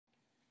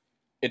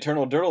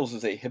Eternal Durdles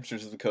is a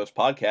Hipsters of the Coast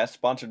podcast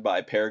sponsored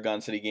by Paragon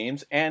City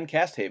Games and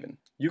Casthaven.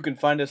 You can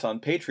find us on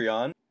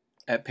Patreon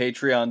at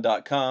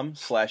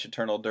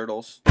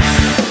patreon.com/eternaldurdles.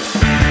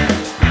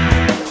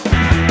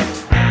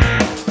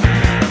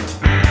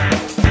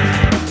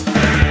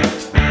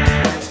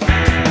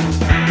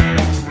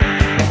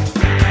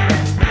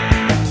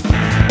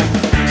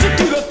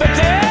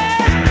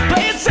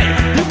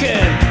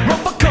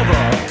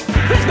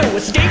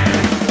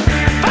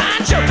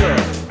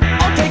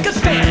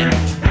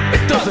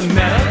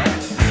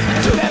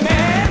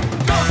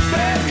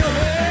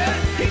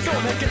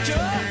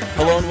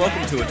 Hello and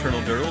welcome to Eternal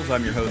Durdles.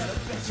 I'm your host,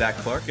 Zach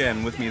Clark,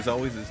 and with me as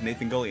always is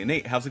Nathan Gully.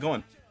 Nate, how's it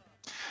going?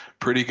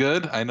 Pretty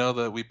good. I know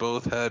that we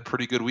both had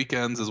pretty good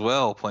weekends as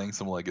well playing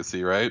some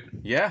Legacy, right?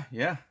 Yeah.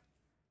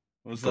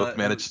 We both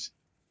managed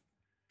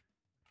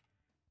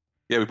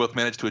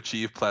to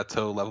achieve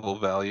plateau level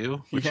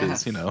value, which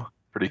is,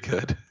 pretty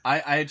good.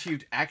 I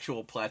achieved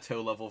actual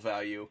plateau level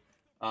value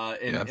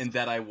in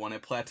that I won a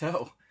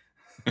plateau.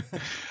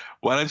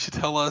 Why don't you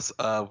tell us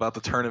about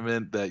the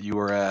tournament that you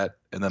were at,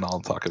 and then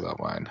I'll talk about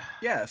mine.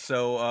 Yeah,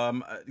 so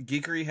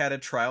Geekery had a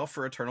trial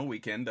for Eternal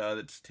Weekend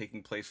that's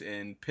taking place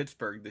in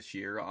Pittsburgh this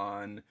year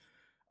on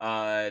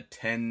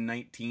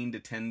 10/19 to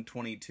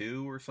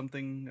 10/22 or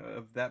something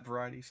of that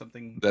variety.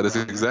 That is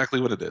exactly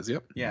what it is,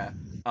 yep. Yeah.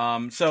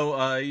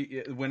 So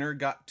winner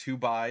got 2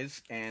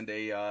 buys and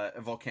a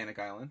volcanic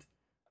island.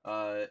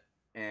 So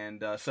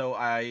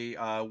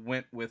I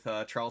went with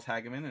Charles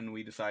Hageman, and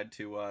we decided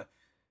to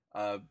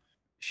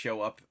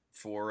show up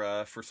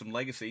for some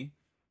Legacy,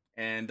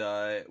 and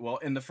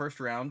in the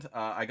first round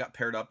I got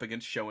paired up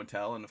against Show and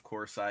Tell, and of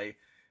course I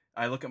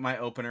look at my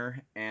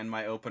opener, and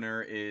my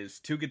opener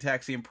is 2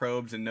 Gitaxian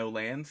Probes and no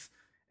lands.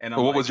 And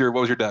what was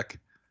your deck?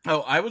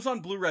 Oh, I was on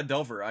Blue Red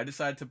Delver. I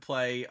decided to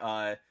play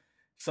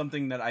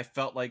something that I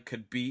felt like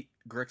could beat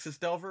Grixis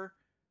Delver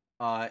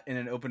in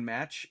an open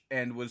match,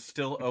 and was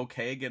still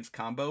okay against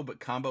Combo,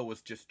 but Combo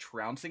was just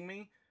trouncing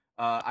me.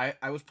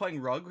 I was playing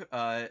Rug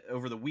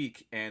over the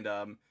week, and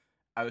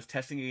I was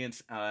testing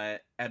against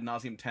Ad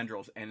Nauseam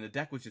Tendrils, and the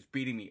deck was just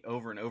beating me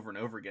over and over and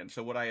over again.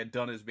 So what I had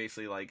done is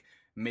basically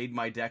made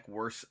my deck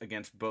worse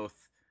against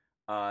both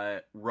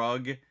against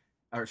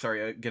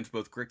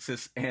both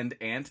Grixis and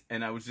Ant,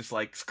 and I was just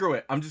like, screw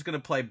it, I'm just gonna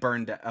play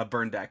burn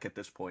deck at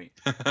this point.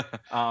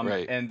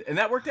 Right. And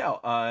that worked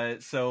out.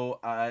 So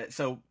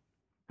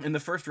in the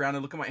first round,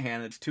 I look at my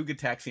hand, it's 2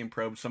 Gitaxian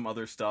Probes, some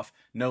other stuff,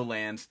 no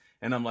lands,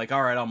 and I'm like,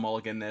 alright, I'll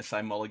mulligan this.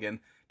 I mulligan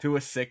to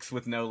a 6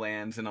 with no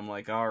lands, and I'm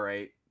like,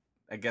 alright,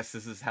 I guess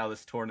this is how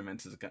this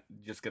tournament is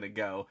just going to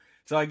go.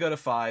 So I go to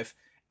 5,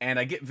 and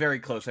I get very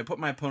close. I put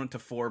my opponent to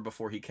 4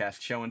 before he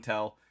cast Show and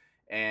Tell,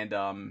 and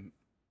then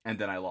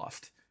I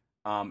lost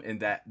in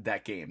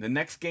that game. The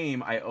next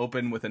game, I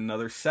open with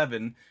another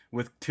 7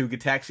 with 2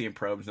 Gitaxian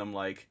Probes, and I'm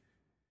like,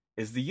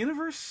 is the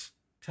universe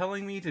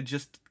telling me to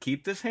just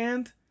keep this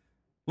hand?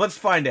 Let's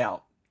find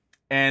out.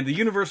 And the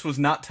universe was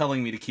not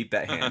telling me to keep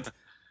that hand.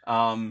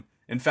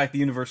 In fact, the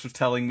universe was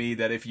telling me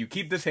that if you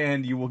keep this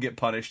hand, you will get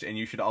punished, and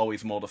you should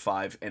always mull to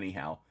 5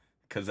 anyhow,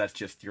 because that's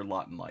just your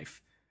lot in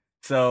life.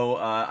 So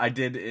I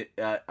did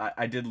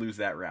lose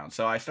that round.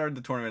 So I started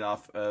the tournament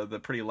off the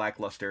pretty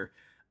lackluster,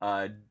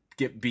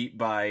 get beat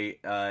by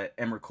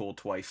Emrakul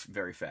twice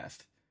very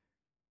fast.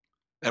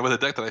 And with a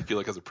deck that I feel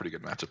like has a pretty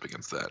good matchup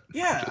against that.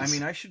 Yeah, I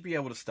mean, I should be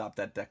able to stop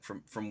that deck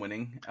from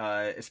winning,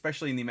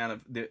 especially in the amount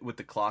of with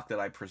the clock that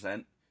I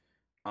present.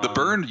 The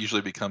burn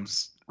usually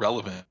becomes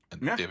relevant in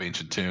the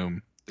Ancient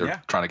Tomb.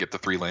 They're trying to get the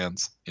 3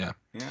 lands. Yeah.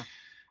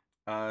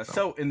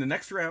 So in the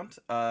next round,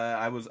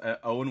 I was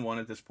 0-1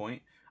 at this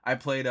point. I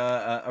played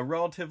a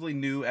relatively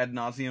new Ad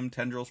Nauseam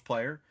Tendrils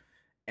player,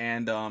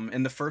 and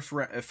in the first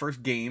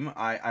game,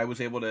 I was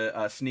able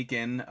to sneak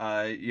in,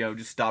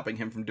 just stopping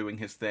him from doing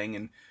his thing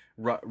and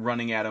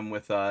running at him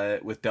with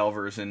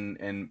Delvers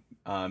and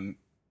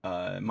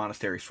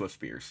Monastery Swift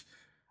Spears.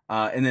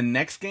 In the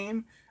next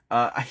game,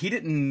 he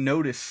didn't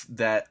notice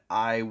that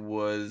I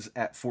was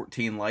at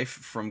 14 life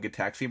from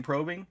Gitaxian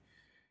Probing,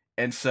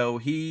 and so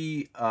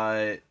he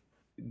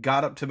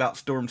got up to about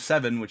Storm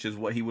 7, which is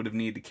what he would have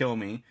needed to kill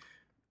me.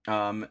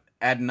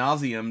 Ad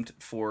Nauseamed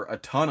for a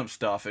ton of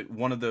stuff.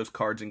 One of those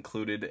cards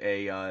included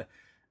a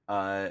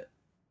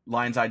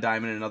Lion's Eye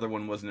Diamond, and another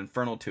one was an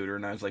Infernal Tutor,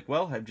 and I was like,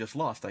 well, I've just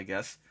lost, I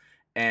guess.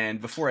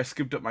 And before I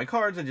scooped up my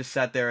cards, I just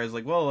sat there. I was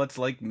like, well, let's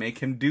make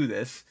him do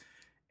this.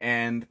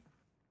 And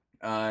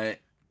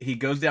he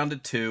goes down to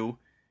 2,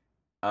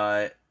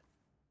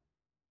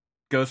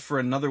 goes for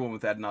another one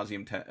with Ad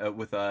Nauseam,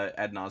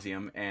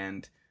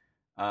 and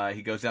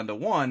he goes down to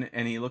 1,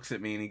 and he looks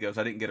at me and he goes,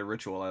 I didn't get a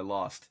ritual, I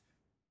lost.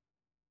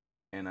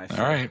 And I said,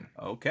 all right,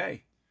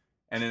 okay.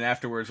 And then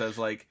afterwards, I was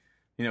like,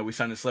 we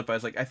signed a slip. I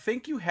was like, I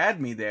think you had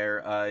me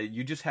there.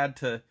 You just had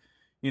to,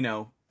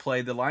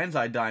 play the Lion's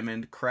Eye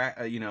Diamond,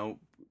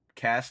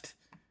 cast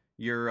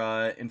your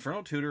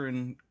Infernal Tutor,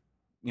 and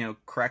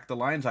crack the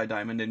Lion's Eye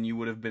Diamond, and you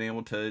would have been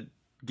able to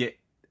get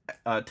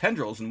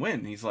Tendrils and win.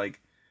 And he's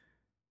like,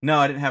 no,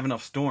 I didn't have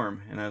enough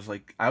Storm. And I was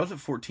like, I was at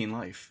 14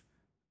 life.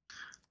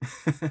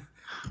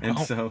 And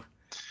so,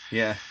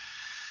 yeah.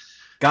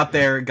 got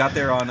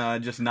there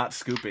on just not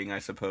scooping, I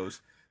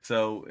suppose.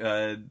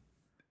 So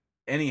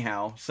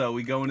anyhow, so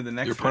we go into the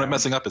next. Your opponent round.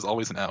 Messing up is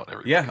always an out.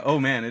 Yeah. Oh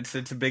man, it's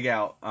a big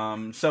out.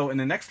 So in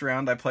the next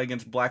round, I play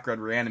against Black Red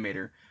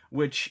Reanimator,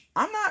 which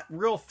I'm not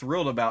real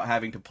thrilled about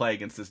having to play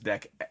against this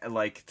deck,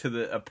 like to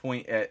the a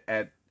point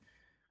at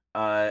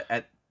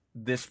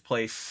this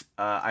place.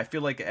 I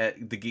feel like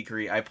at the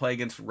Geekery, I play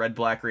against Red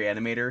Black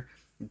Reanimator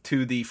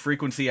to the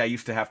frequency I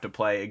used to have to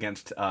play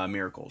against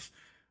Miracles,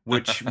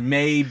 which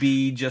may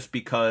be just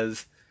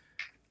because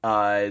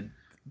it's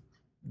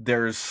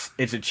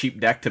a cheap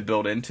deck to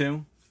build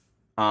into,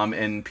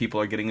 and people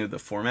are getting into the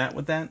format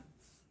with that.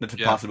 That's a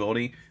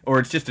possibility, or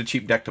it's just a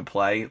cheap deck to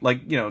play.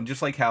 Like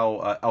just like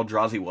how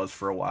Eldrazi was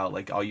for a while.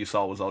 Like all you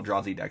saw was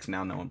Eldrazi decks.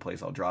 Now no one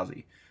plays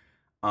Eldrazi.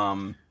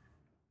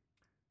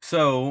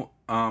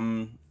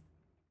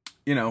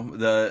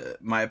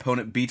 My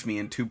opponent beats me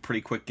in 2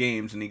 pretty quick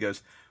games, and he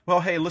goes,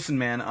 "Well, hey, listen,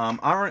 man. I'm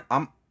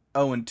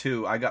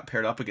 0-2. I got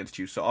paired up against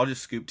you, so I'll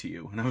just scoop to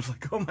you." And I was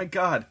like, "Oh my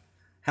god,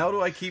 how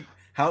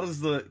does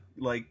the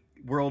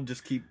world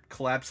just keep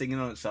collapsing in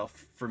on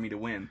itself for me to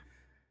win?"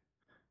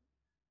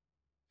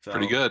 So,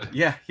 pretty good.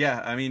 Yeah.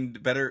 I mean,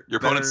 better. Your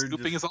opponent's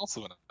scooping is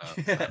also an out.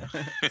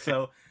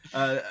 So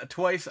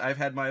twice I've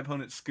had my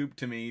opponent scoop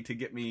to me to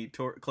get me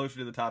closer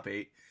to the top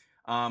 8.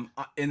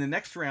 In the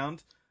next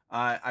round,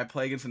 I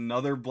play against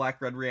another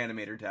Black Red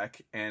Reanimator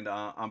deck, and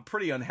I'm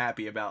pretty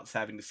unhappy about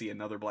having to see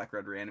another Black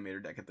Red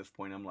Reanimator deck at this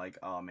point. I'm like,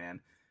 oh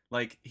man,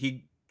 like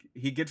he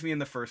gets me in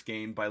the first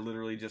game by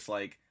literally just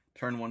like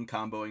turn 1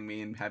 comboing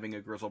me and having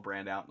a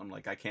Griselbrand out, and I'm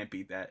like, I can't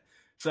beat that.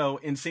 So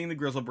in seeing the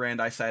Griselbrand,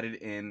 I sided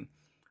in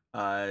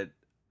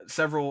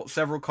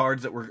several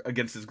cards that were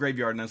against his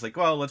graveyard, and I was like,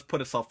 well, let's put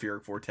a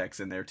Sulfuric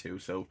Vortex in there too,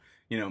 so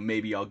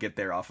maybe I'll get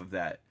there off of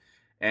that.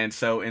 And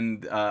so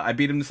I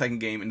beat him the second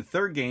game. In the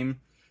third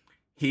game,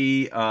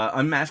 he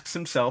unmasks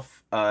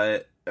himself,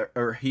 or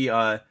he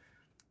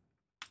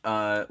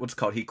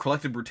he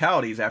collected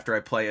brutalities after I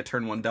play a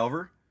turn 1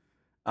 Delver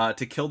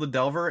to kill the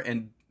Delver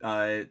and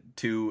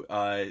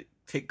to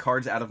take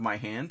cards out of my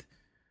hand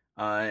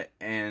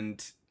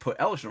and put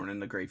Elesh Norn in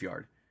the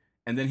graveyard.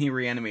 And then he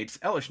reanimates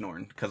Elesh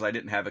Norn because I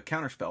didn't have a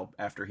counterspell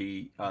after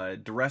he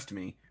duressed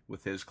me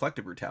with his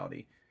collective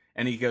brutality.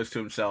 And he goes to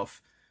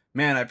himself,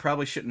 "Man, I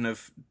probably shouldn't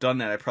have done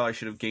that. I probably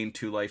should have gained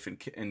 2 life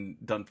and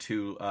done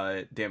 2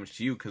 damage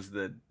to you because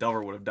the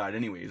Delver would have died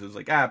anyways." It was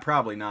like,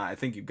 probably not. I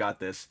think you got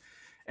this.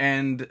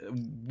 And,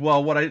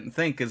 well, what I didn't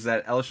think is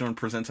that Elesh Norn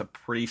presents a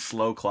pretty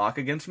slow clock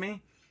against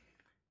me.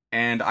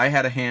 And I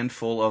had a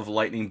handful of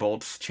Lightning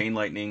Bolts, Chain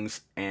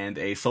Lightnings, and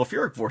a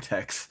Sulfuric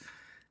Vortex.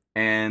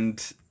 And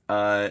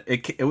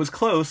it was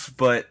close,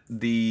 but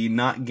the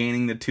not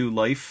gaining the 2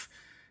 life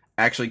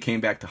actually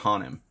came back to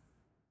haunt him.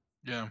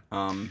 Yeah.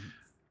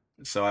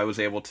 So I was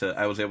able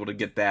to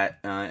get that,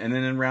 and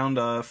then in round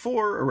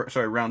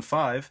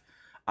 5,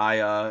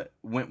 I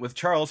went with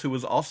Charles, who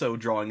was also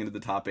drawing into the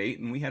top 8,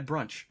 and we had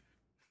brunch.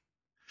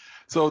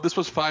 So this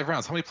was 5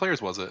 rounds. How many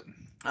players was it?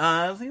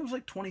 I think it was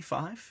like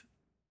 25.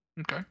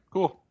 Okay,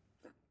 cool.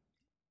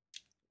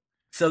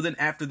 So then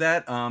after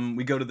that,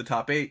 we go to the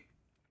top 8.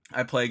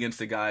 I play against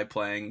a guy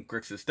playing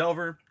Grixis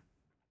Delver,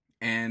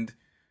 and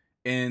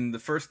in the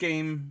first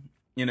game,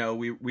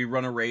 we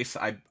run a race.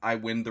 I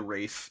win the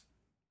race.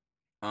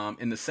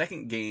 In the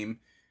second game,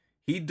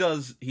 he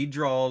draws.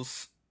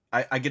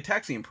 I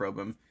Gitaxian Probe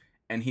him,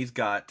 and he's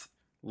got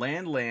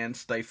land,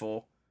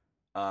 Stifle,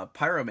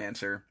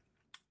 Pyromancer,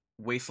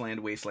 Wasteland,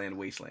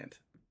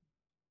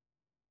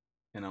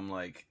 and I'm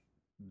like,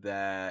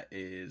 that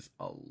is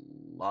a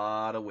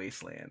lot of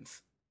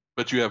wastelands.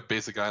 But you have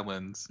basic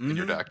islands in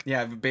your deck. Yeah, I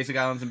have basic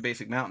islands and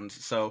basic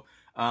mountains. So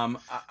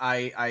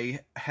I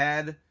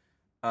had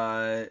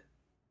a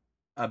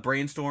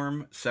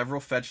Brainstorm,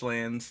 several fetch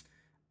lands,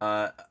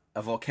 a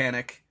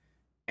Volcanic,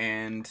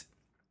 and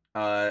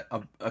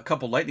a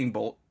couple Lightning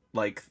Bolt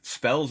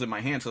spells in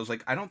my hand. So I was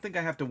like, I don't think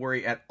I have to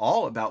worry at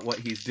all about what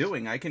he's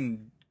doing. I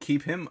can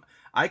keep him.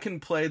 I can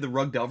play the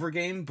Rug Delver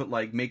game, but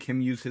make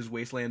him use his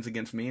wastelands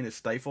against me and his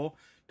Stifle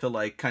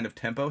to kind of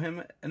tempo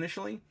him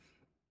initially.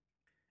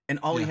 And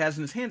all he has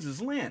in his hands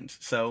is lands.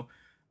 So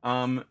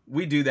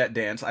we do that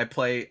dance. I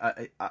play.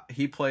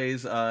 He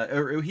plays.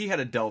 Or he had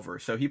a Delver,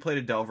 so he played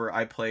a Delver.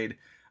 I played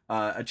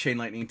a Chain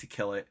Lightning to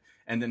kill it,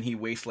 and then he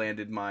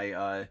wastelanded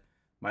my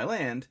my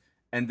land.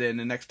 And then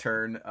the next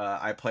turn,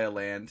 I play a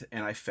land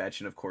and I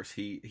fetch, and of course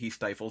he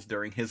stifles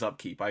during his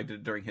upkeep. I did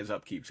it during his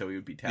upkeep, so he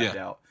would be tapped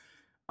out.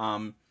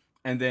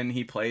 And then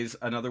he plays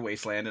another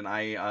wasteland, and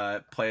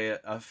I play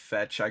a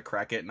fetch. I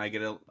crack it, and I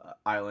get an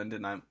island,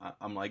 and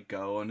I'm like,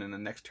 go. And then the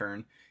next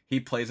turn, he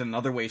plays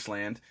another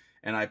wasteland,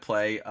 and I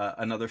play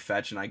another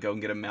fetch, and I go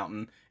and get a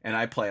mountain, and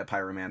I play a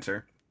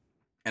Pyromancer,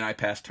 and I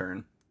pass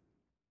turn.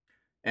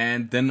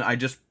 And then I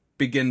just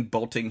begin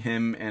bolting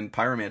him and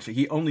Pyromancer.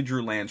 He only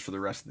drew lands for the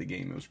rest of the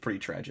game. It was pretty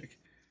tragic.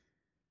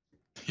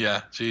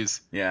 Yeah,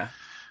 jeez. Yeah.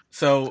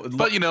 So,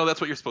 but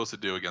that's what you're supposed to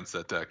do against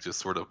that deck. Just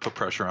sort of put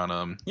pressure on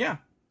them. Yeah.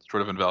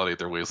 Sort of invalidate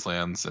their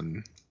wastelands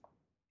and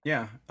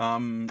Yeah.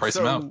 Price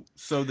him out.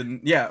 So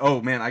then, yeah.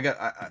 Oh man,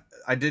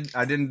 I did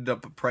end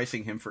up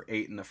pricing him for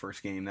 8 in the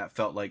first game. That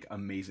felt like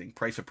amazing.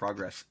 Price of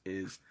Progress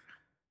is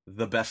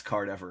the best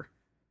card ever.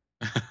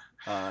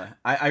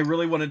 I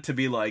really wanted to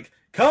be like,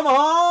 come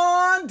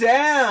on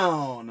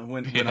down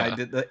when I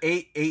did the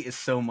 8. 8 is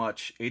so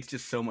much. 8's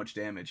just so much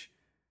damage.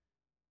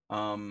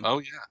 Oh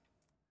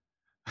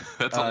yeah,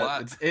 that's a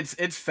lot.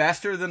 It's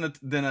faster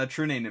than a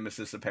True Name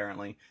Nemesis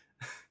apparently.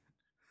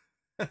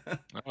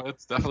 No,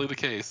 that's definitely the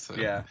case.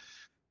 Yeah.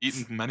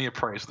 Eaten many a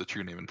price with a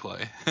True Name in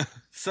play.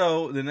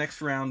 So the next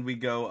round we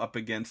go up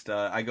against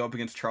I go up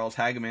against Charles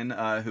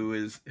Hageman,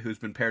 who's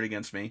been paired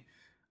against me.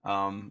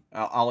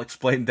 I'll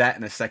explain that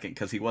in a second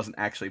because he wasn't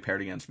actually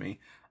paired against me.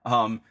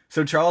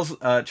 So Charles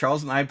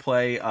and I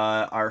play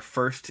our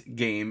first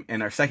game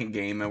and our second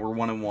game, and we're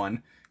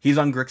 1-1. He's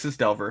on Grixis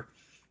Delver,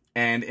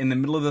 and in the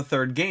middle of the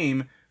third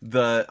game,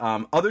 the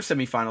other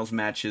semifinals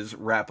matches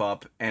wrap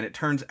up, and it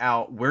turns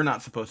out we're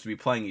not supposed to be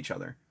playing each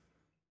other.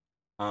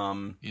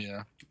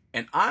 Yeah.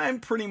 And I'm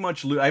pretty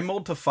much I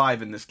mulled to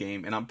 5 in this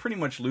game, and I'm pretty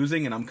much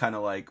losing, and I'm kind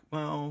of like,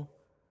 well,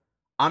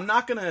 I'm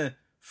not gonna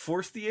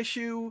force the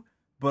issue,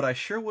 but I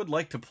sure would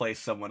like to play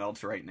someone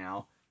else right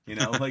now. You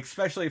know, like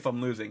especially if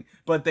I'm losing.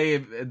 But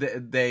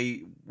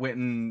they went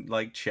and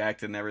like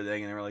checked and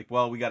everything, and they were like,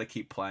 well, we got to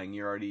keep playing.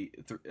 You're already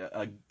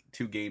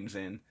 2 games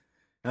in.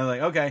 And I was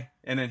like, okay.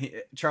 And then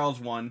Charles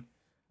won.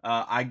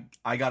 I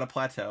got a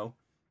plateau.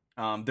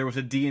 There was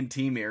a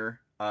D&T mirror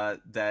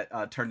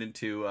that turned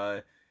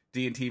into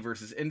D&T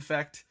versus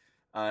Infect.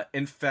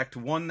 Infect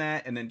won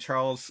that, and then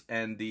Charles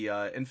and the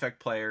Infect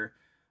player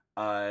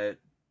had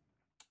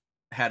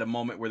a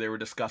moment where they were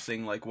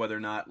discussing like whether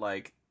or not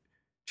like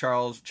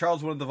Charles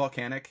wanted the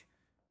Volcanic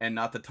and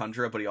not the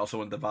Tundra, but he also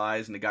wanted the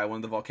Vise, and the guy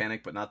wanted the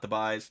Volcanic but not the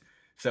Vise.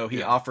 So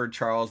he offered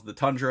Charles the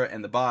Tundra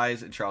and the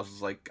Vise, and Charles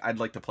was like, I'd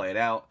like to play it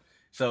out.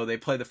 So they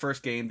play the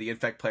first game. The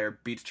Infect player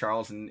beats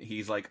Charles, and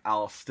he's like,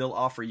 I'll still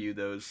offer you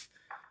those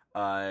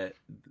buys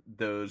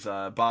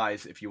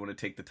if you want to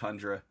take the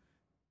Tundra.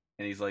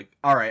 And he's like,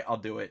 all right, I'll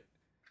do it.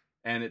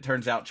 And it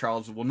turns out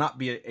Charles will not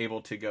be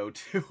able to go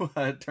to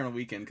Eternal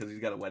Weekend because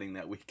he's got a wedding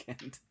that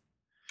weekend.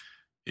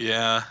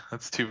 Yeah,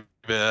 that's too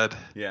bad.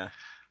 Yeah.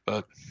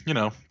 But,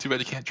 too bad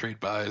you can't trade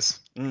buys.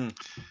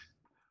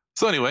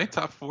 So anyway,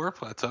 top 4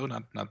 plateau,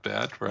 not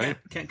bad, right? Yeah,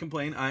 can't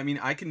complain. I mean,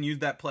 I can use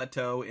that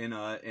plateau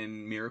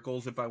in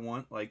Miracles if I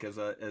want, like as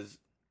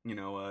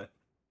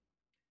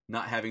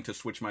not having to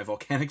switch my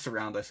Volcanics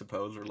around, I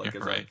suppose, or like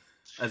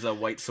as a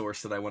white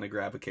source that I want to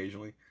grab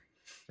occasionally.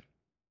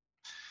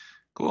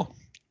 Cool.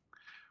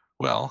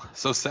 Well,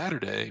 so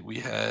Saturday we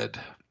had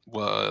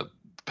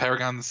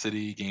Paragon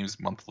City Games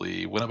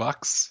Monthly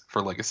Win-A-Box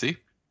for Legacy.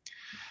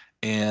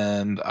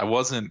 And I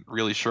wasn't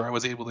really sure I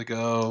was able to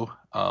go.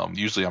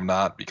 Usually I'm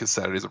not because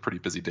Saturday's a pretty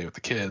busy day with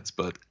the kids,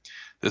 but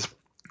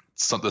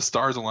the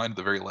stars aligned at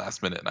the very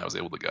last minute and I was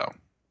able to go.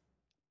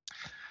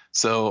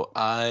 So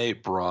I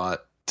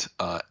brought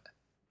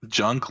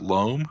Junk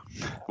Loam,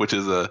 which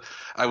is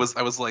I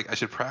was like, I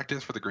should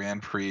practice for the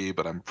Grand Prix,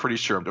 but I'm pretty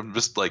sure I'm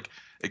just like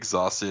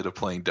exhausted of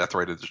playing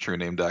Deathrite as a True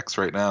Name decks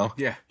right now.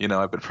 Yeah.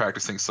 I've been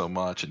practicing so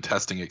much and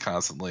testing it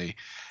constantly,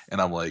 and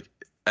I'm like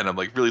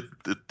really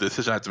the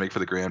decision I have to make for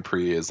the Grand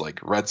Prix is like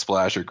red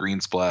splash or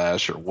green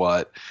splash or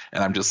what,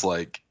 and I'm just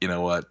like, you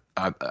know what,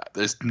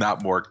 there's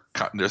not more.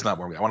 I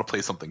want to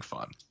play something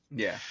fun.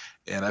 Yeah.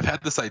 And I've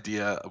had this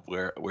idea of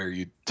where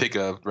you take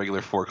a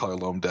regular 4-color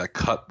Loam deck,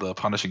 cut the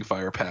Punishing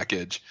Fire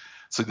package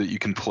so that you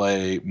can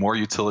play more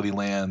utility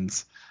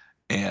lands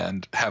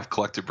and have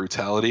Collective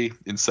Brutality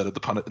instead of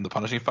in the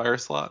Punishing Fire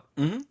slot.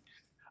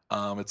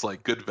 Mm-hmm. It's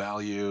like good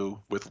value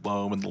with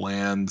Loam and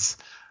lands,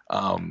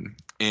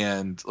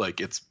 and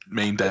like it's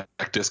main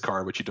deck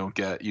discard, which you don't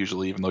get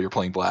usually, even though you're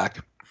playing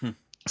black.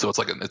 So it's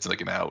like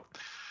an out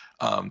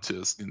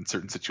in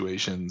certain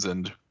situations,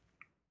 and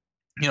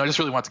I just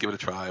really want to give it a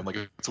try. I'm like,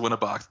 it's a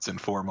Win-A-Box, it's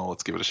informal,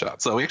 let's give it a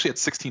shot. So we actually had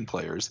 16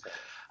 players,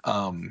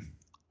 and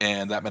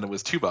that meant it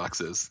was 2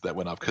 boxes that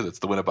went up because it's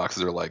the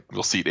Win-A-Boxes are like,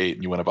 we'll seat 8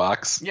 and you win a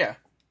box. Yeah.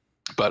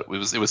 But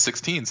it was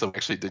 16, so we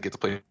actually did get to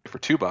play for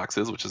 2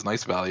 boxes, which is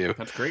nice value.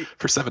 That's great.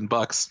 For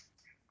 $7.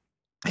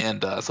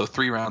 And so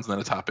 3 rounds and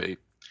then a top 8.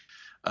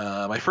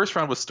 My first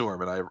round was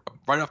Storm, and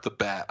right off the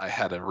bat, I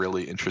had a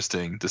really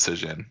interesting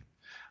decision.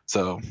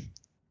 So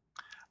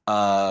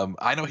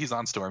I know he's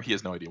on Storm. He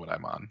has no idea what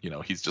I'm on.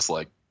 He's just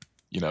like,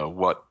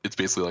 it's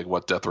basically like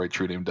what Deathrite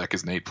True Name deck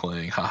is Nate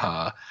playing?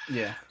 Haha.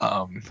 Yeah.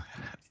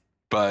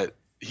 But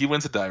he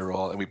wins a die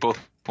roll, and we both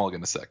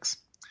mulligan to 6.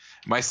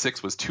 My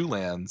 6 was 2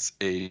 lands,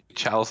 a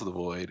Chalice of the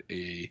Void,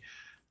 a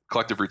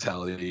Collective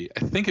Brutality, I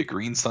think a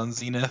Green Sun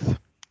Zenith,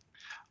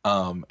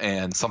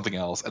 and something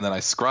else. And then I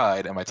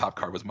scryed, and my top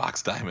card was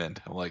Mox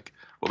Diamond. I'm like,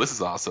 well, this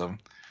is awesome.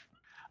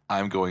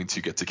 I'm going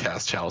to get to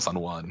cast Chalice on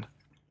 1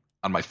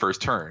 on my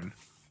first turn.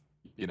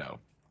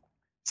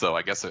 So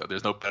I guess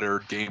there's no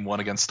better game 1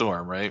 against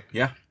Storm, right?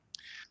 Yeah.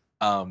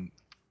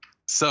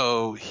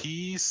 So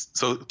here's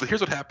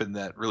what happened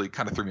that really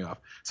kind of threw me off.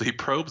 So he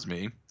probes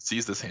me,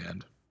 sees this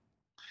hand.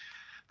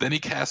 Then he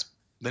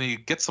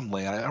gets some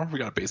land. I don't know if we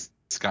got a base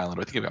Skyland,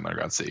 or I think he got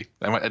Underground Sea.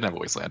 I didn't have a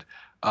Wasteland.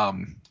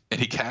 And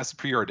he casts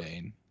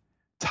Preordain,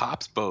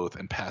 tops both,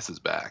 and passes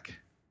back.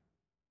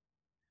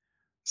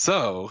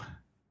 So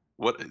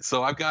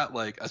so I've got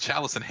like a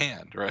Chalice in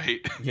hand, right?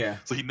 Yeah.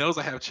 So he knows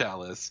I have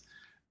Chalice,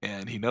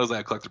 and he knows I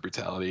have Collective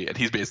Brutality, and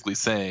he's basically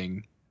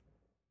saying,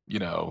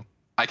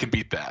 I can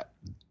beat that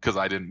because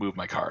I didn't move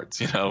my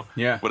cards,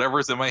 Yeah. Whatever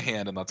is in my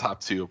hand in the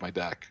top two of my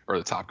deck, or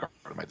the top card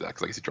of my deck,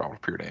 because I guess you draw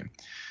with Preordain,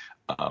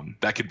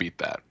 that could beat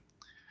that.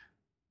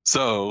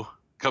 So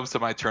comes to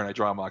my turn, I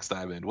draw Mox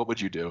Diamond. What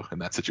would you do in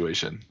that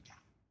situation?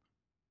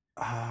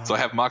 So I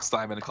have Mox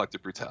Diamond and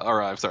Collective Brutality.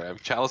 Or I'm sorry, I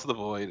have Chalice of the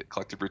Void,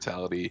 Collective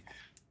Brutality,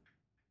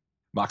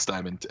 Mox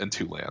Diamond, and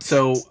 2 lands.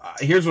 So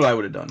here's what I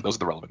would have done. Those are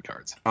the relevant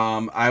cards.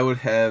 I would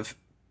have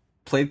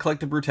played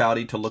Collective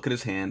Brutality to look at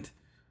his hand,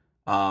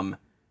 and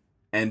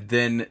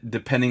then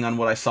depending on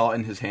what I saw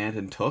in his hand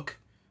and took,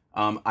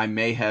 I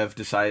may have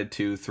decided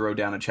to throw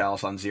down a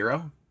Chalice on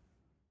 0.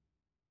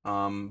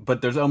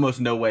 But there's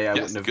almost no way I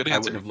wouldn't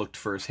have looked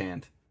for his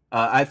hand.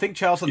 I think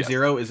Chalice on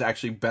 0 is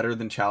actually better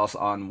than Chalice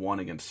on 1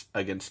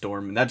 against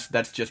Storm, and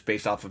that's just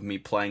based off of me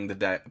playing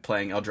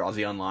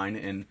Eldrazi online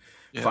and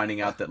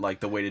finding out that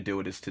like the way to do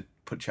it is to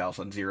put Chalice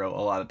on 0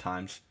 a lot of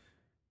times,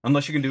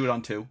 unless you can do it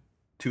on 2.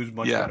 2 is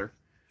much better.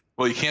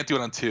 Well, you can't do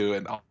it on 2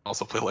 and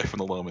also play Life from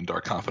the Loam and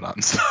Dark Confidant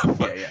and stuff.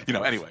 But,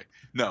 anyway,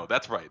 no,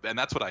 that's right, and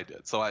that's what I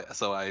did. So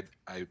I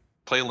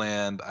play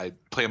land, I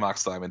play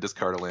Mox Diamond,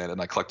 discard a land,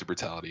 and I Collective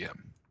Brutality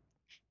him.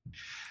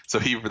 So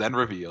he then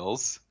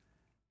reveals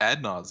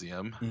Ad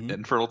Nauseam,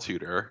 Infernal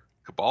Tutor,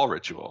 Cabal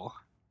Ritual,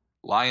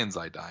 Lion's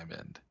Eye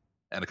Diamond,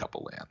 and a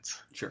couple lands.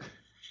 Sure.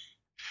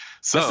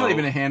 So that's not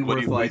even a hand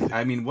worth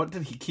what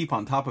did he keep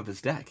on top of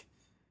his deck?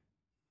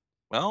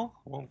 Well,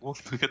 we'll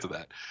get to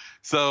that.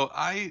 So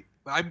I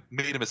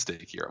made a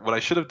mistake here. What I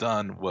should have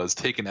done was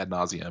taken Ad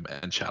Nauseam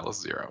and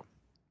Chalice 0.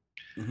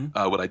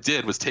 What I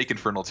did was take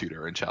Infernal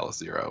Tutor and Chalice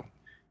 0.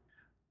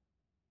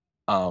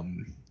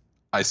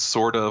 I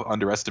sort of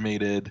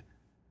underestimated.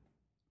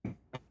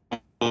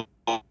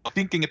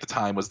 Thinking at the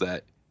time was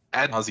that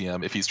Ad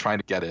Nauseam, if he's trying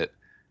to get it,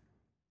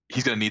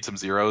 he's going to need some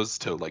zeros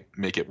to like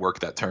make it work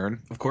that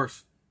turn. Of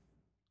course.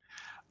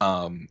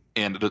 And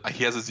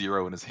he has a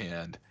 0 in his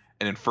hand.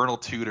 An Infernal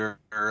Tutor,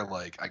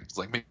 like I was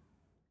like maybe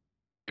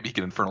he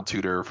can Infernal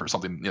Tutor for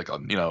something like he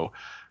can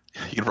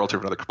Infernal Tutor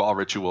for another Cabal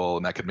Ritual,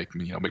 and that could make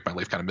me make my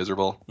life kind of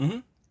miserable.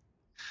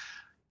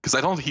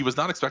 Because he was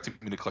not expecting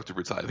me to Collective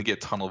Brutality. I think he had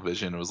Tunnel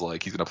Vision. It was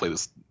like he's going to play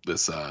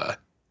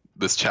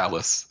this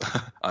Chalice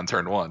on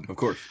turn 1. Of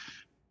course.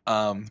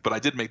 But I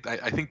did make.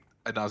 I think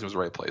Ad Nauseam was the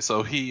right play.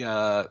 So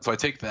so I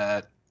take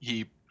that.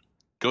 He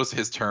goes to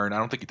his turn.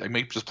 I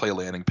may just play a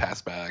landing,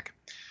 pass back,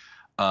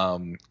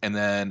 and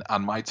then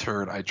on my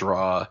turn I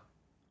draw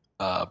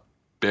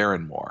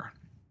Barrenmoor,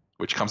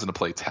 which comes into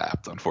play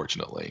tapped,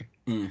 unfortunately.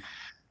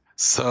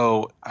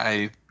 So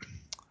I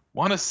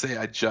want to say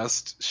I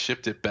just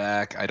shipped it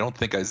back. I don't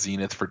think I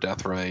Zenith for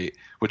Deathrite,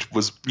 which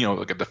was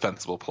like a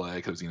defensible play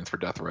because Zenith for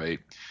Deathrite.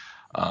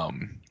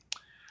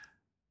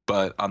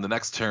 But on the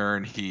next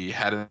turn, he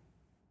had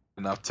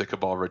enough to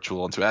Cabal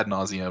Ritual into Ad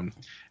Nauseam,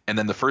 and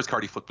then the first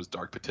card he flipped was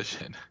Dark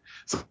Petition.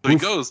 So he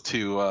goes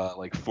to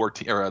like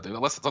 14, or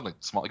unless it's something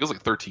small, he goes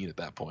like 13 at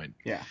that point.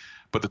 Yeah.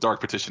 But the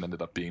Dark Petition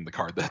ended up being the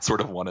card that sort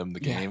of won him the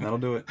game. That'll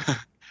do it.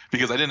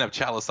 Because I didn't have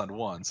Chalice on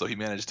 1, so he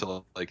managed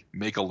to like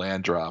make a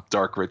land drop,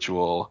 Dark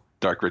Ritual,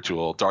 Dark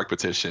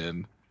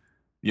Petition,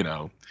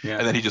 and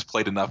then he just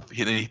played enough.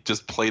 He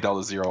just played all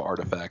the 0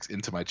 artifacts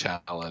into my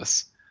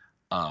Chalice.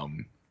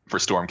 For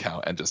Storm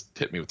count and just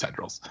hit me with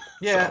tendrils.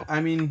 Yeah, so. I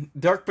mean,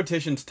 Dark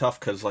Petition's tough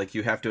because like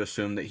you have to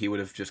assume that he would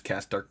have just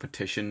cast Dark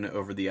Petition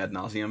over the Ad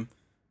Nauseam,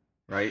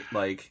 right?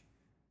 Like,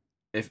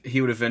 if he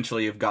would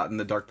eventually have gotten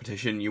the Dark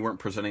Petition, you weren't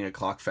presenting a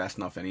clock fast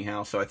enough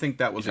anyhow. So I think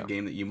that was a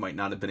game that you might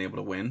not have been able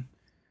to win.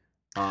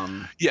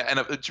 Yeah, and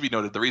it should be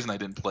noted, the reason I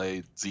didn't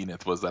play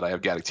Zenith was that I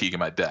have Gaddock Teeg in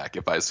my deck.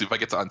 If I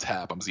get to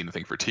untap, I'm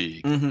Zenithing for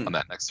Teeg on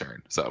that next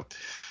turn. So,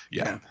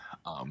 yeah.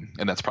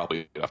 And that's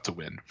probably enough to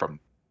win from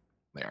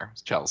there.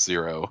 Chalice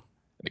 0 and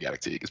the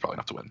Gaddock Teeg is probably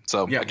enough to win.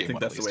 So yeah, I think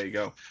that's the way to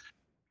go.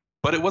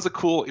 But it was a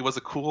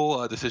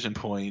cool decision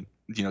point,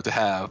 to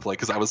have, like,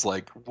 because I was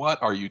like,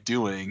 what are you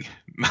doing?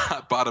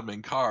 Not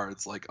bottoming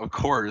cards. Like, of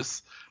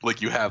course,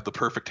 like you have the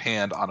perfect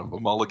hand on a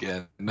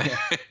mulligan,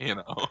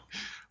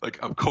 like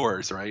of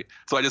course, right?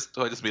 So I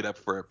just made up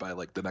for it by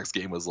like the next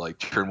game was like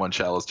turn 1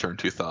 Chalice, turn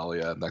 2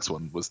 Thalia. Next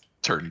one was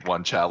turn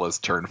 1 Chalice,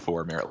 turn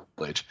 4 Merit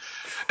Lage.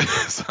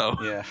 So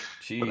yeah,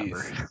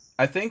 jeez.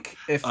 I think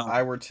if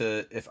I were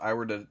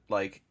to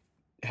like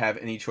have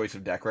any choice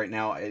of deck right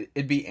now,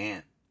 it'd be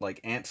Ant. Like,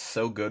 Ant's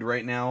so good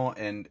right now,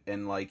 and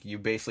like you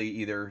basically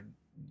either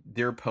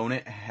their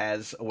opponent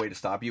has a way to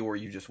stop you or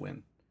you just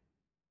win.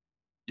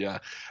 Yeah,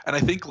 and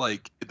I think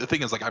like the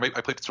thing is like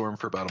I played Storm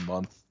for about a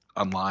month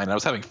online. I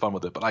was having fun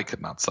with it, but I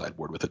could not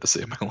sideboard with it to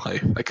save my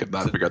life. I could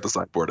not figure out the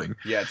sideboarding.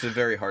 Yeah, it's a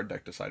very hard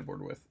deck to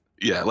sideboard with.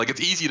 Yeah, like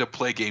it's easy to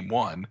play game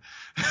 1.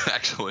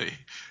 Actually,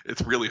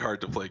 it's really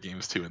hard to play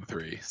games 2 and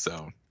 3.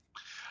 So,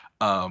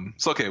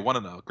 okay,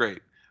 1-0,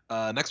 great.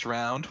 Next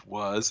round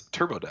was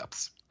Turbo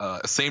Depths.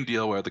 Same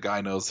deal where the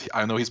guy knows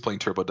I know he's playing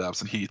Turbo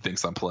Depths and he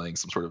thinks I'm playing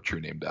some sort of true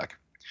name deck.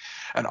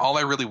 And all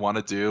I really want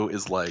to do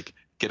is like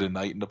get a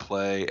knight into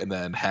play and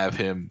then have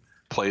him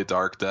play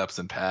Dark Depths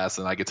and pass,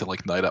 and I get to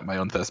like knight up my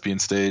own Thespian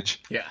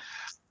stage. Yeah.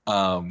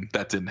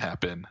 That didn't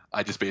happen.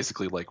 I just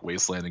basically like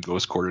Wasteland and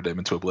Ghost Quartered him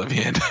into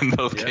Oblivion in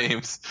both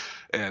games,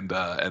 and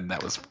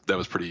that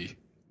was pretty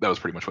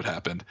much what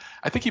happened.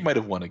 I think he might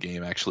have won a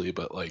game actually,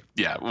 but like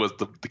yeah, it was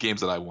the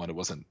games that I won. It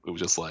was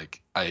just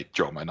like I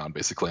drove my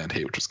non-basic land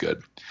hate, which was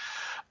good.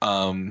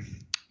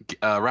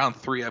 Round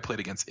 3, I played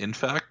against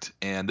Infect,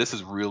 and this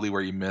is really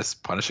where you miss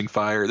Punishing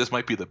Fire. This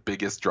might be the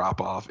biggest drop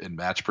off in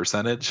match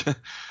percentage,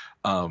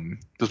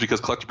 just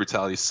because Collective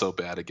Brutality is so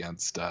bad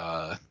against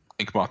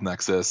Inkmoth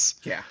Nexus.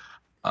 Yeah.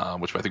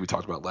 Which I think we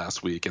talked about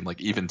last week, and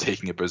like even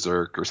taking a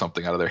Berserk or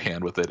something out of their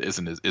hand with it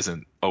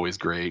isn't always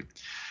great.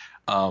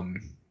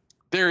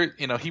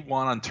 He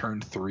won on turn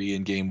 3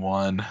 in game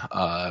 1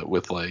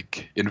 with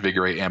like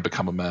Invigorate and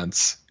Become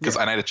Immense because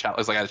I had a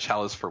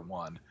chalice for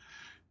 1.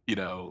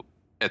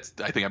 I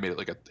think I made it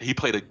like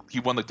he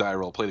won the die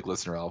roll, played a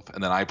Glistener Elf,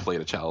 and then I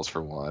played a chalice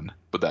for 1.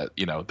 But that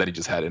then he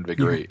just had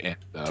Invigorate and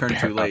turned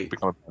too late.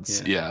 Become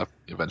Immense. Yeah,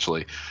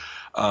 eventually.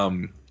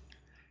 And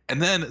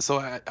then so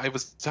I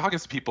was talking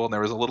to people, and there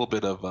was a little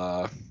bit of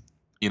I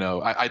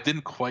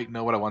didn't quite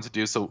know what I wanted to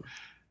do, so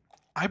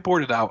I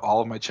boarded out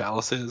all of my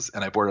chalices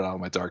and I boarded out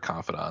my Dark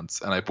Confidants,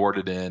 and I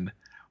boarded in.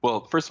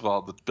 Well, first of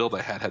all, the build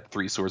I had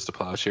Three Swords to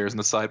Plowshares in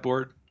the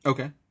sideboard.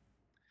 Okay.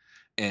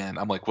 And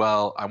I'm like,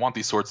 well, I want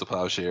these Swords to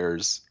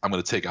Plowshares. I'm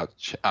going to take out.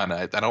 And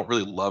I don't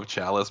really love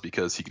Chalice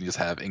because he can just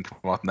have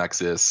Inkmoth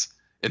Nexus,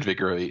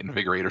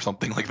 Invigorate, or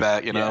something like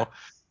that, and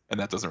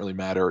that doesn't really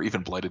matter. Or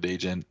even Blighted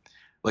Agent.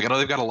 Like I know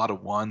they've got a lot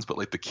of ones, but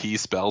like the key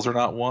spells are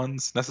not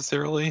ones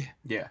necessarily.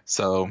 Yeah.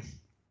 So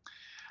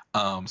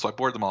I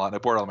boarded them all out. And I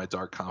boarded all my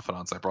Dark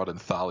Confidants. I brought in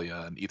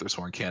Thalia and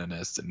Aethersworn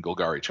Canonist and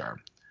Golgari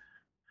Charm.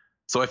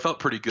 So I felt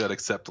pretty good,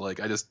 except like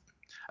I had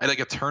like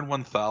a turn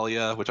 1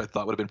 Thalia, which I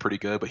thought would have been pretty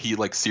good, but he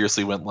like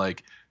seriously went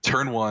like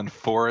turn 1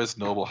 Forest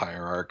Noble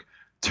Hierarch,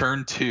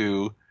 turn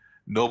 2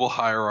 Noble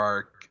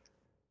Hierarch,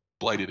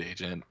 Blighted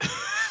Agent,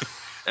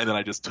 and then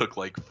I just took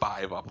like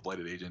 5 off of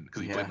Blighted Agent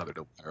because he played another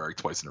Noble Hierarch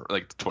twice in a row.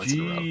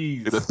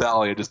 The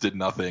Thalia just did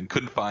nothing,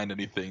 couldn't find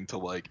anything to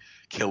like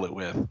kill it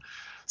with.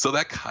 So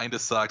that kind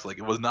of sucked. Like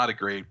it was not a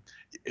great.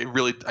 It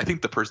really, I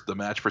think the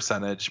match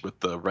percentage with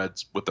the red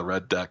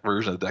deck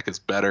version of the deck is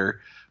better,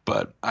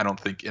 but I don't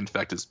think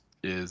Infect is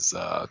it's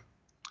not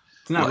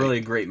really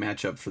a great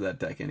matchup for that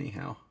deck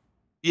anyhow.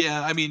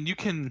 Yeah, I mean you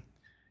can.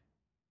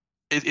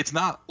 It's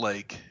not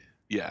like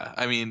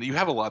I mean you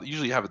have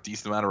usually you have a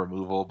decent amount of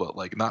removal, but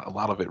like not a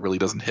lot of it really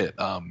doesn't hit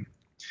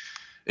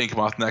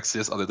Inkmoth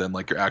Nexus other than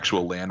like your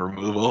actual land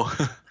removal.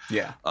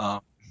 Yeah.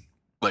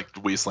 Like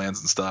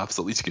wastelands and stuff,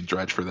 so at least you can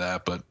dredge for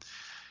that. But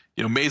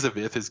Maze of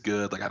Ith is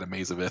good. Like I had a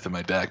Maze of Ith in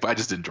my deck, but I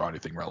just didn't draw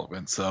anything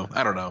relevant, so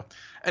I don't know.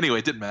 Anyway,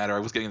 it didn't matter. I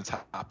was getting the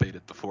top 8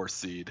 at the 4th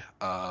seed.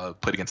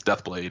 Played against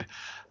Deathblade,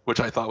 which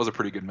I thought was a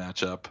pretty good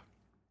matchup.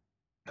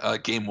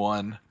 Game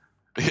 1,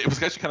 it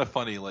was actually kind of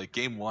funny. Like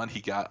game 1,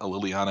 he got a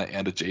Liliana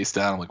and a Jace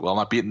down. I'm like, well, I'm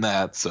not beating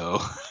that, so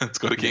let's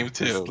go to game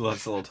 2.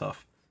 That's a little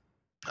tough.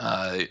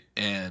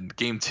 And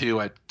game 2,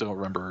 I don't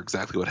remember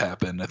exactly what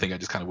happened. I think I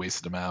just kind of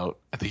wasted him out.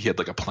 I think he had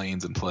like a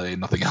Plains in play,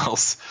 nothing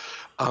else.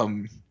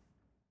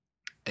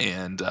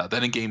 And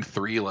then in game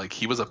 3, like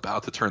he was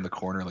about to turn the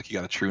corner, like he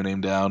got a true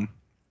name down,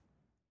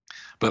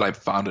 but I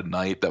found a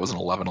knight that was an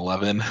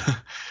 11/11,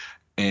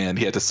 and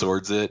he had to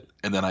swords it,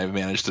 and then I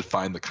managed to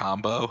find the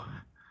combo.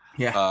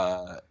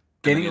 Yeah.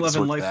 Gaining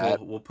 11 life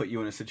will put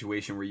you in a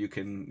situation where you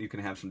can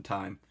have some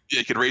time. Yeah,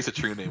 you can raise a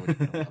true name.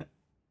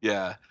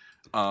 Yeah.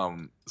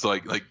 So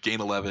like gain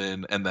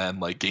 11 and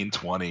then like gain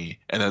 20,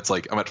 and then it's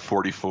like I'm at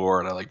 44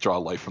 and I like draw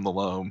Life from the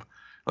Loam.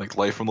 Like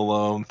Life from the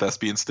Loam,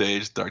 Thespian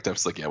stage, Dark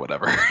Depths, like, yeah,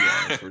 whatever.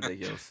 Yeah, it's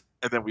ridiculous.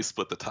 And then we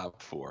split the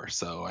top 4.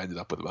 So I ended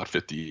up with about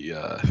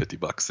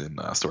 $50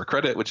 in store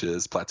credit, which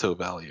is plateau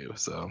value.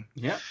 So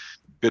yeah,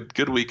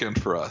 good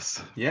weekend for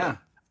us. Yeah.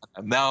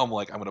 And now I'm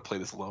like, I'm going to play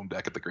this Loam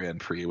deck at the Grand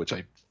Prix, which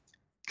I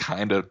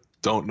kind of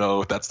don't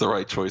know if that's the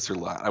right choice or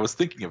not. I was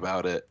thinking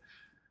about it.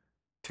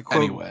 To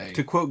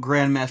quote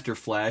Grandmaster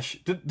Flash,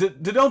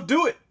 don't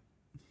do it.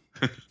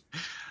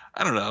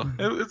 I don't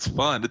know. It's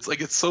fun. It's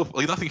like, it's so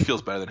like nothing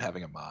feels better than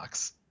having a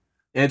Mox.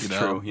 It's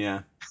true,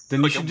 yeah.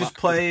 Then like you should just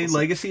play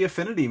Legacy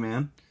Affinity,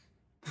 man.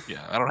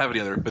 Yeah, I don't have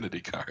any other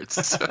Affinity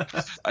cards. So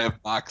I have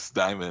Mox,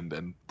 Diamond,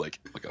 and like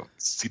a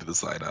Seat of the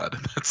Synod,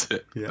 and that's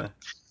it. Yeah.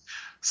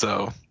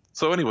 So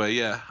anyway,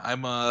 yeah,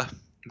 I'm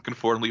looking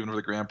forward to leaving for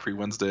the Grand Prix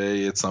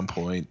Wednesday at some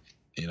point.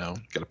 Got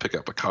to pick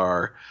up a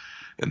car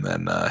and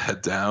then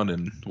head down,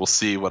 and we'll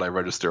see what I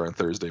register on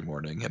Thursday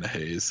morning in a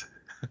haze.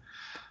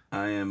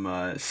 I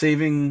am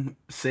saving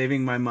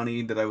my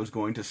money that I was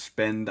going to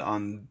spend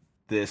on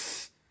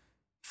this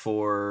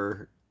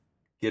for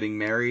getting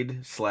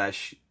married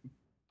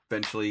 /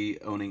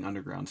 eventually owning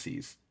Underground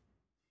Seas.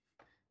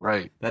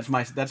 Right. That's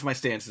my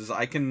stance. Is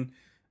I can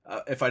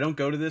if I don't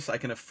go to this, I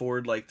can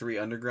afford like 3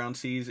 Underground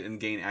Seas and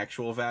gain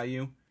actual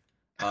value.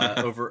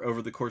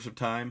 over the course of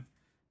time,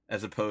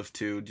 as opposed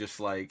to just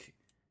like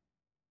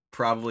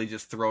probably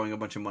just throwing a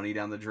bunch of money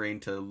down the drain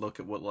to look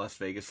at what Las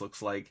Vegas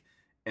looks like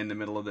in the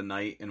middle of the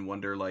night and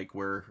wonder like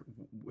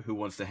who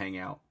wants to hang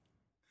out.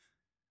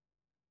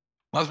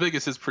 Las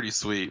Vegas is pretty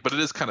sweet, but it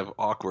is kind of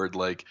awkward.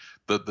 Like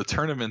the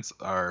tournaments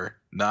are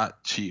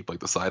not cheap, like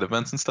the side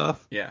events and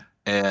stuff. Yeah.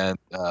 And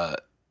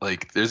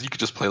like you could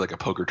just play like a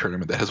poker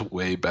tournament that has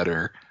way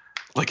better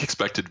like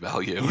expected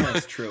value. Yeah,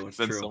 it's true. It's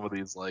than true. some of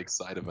these like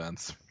side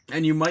events.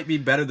 And you might be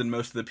better than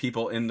most of the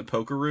people in the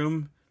poker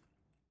room.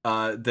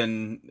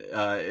 Than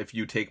if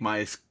you take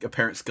my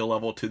apparent skill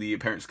level to the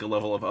apparent skill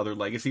level of other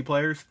legacy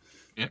players.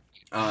 Yeah.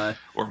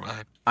 Or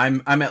mine.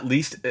 I'm at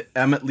least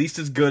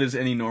as good as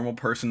any normal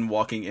person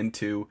walking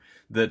into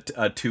the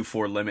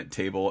 2-4 limit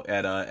table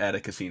at a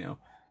casino.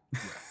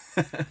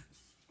 That's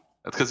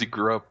because you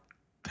grew up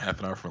half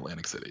an hour from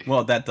Atlantic City.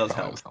 Well, that does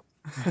help.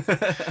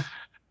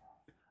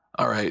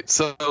 All right.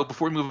 So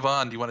before we move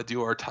on, do you want to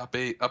do our top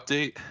 8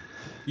 update?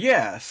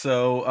 Yeah.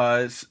 So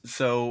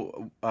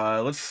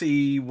let's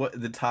see what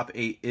the top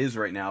 8 is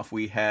right now. If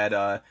we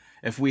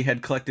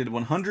had collected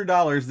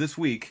 $100 this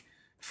week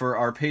for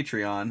our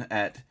Patreon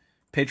at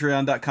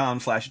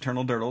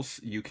patreon.com/eternaldurdles,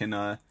 you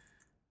can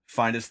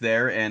find us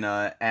there and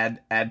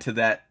add to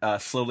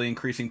that slowly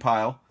increasing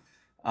pile.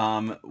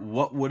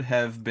 What would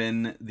have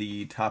been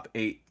the top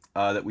 8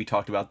 that we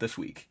talked about this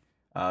week?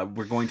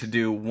 We're going to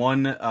do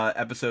one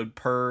episode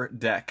per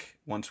deck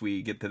once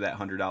we get to that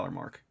 $100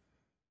 mark.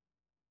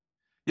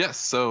 Yes,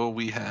 so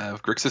we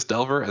have Grixis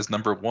Delver as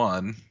number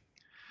 1,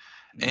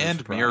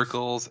 and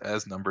Miracles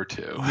as number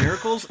 2.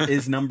 Miracles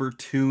is number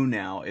 2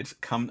 now. It's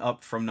come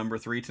up from number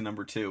 3 to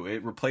number 2.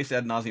 It replaced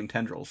Ad Nauseam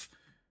Tendrils.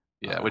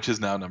 Yeah, which is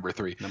now number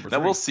 3. Now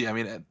we'll see. I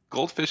mean,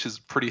 Goldfish is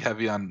pretty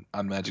heavy on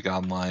Magic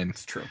Online.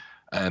 It's true.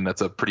 And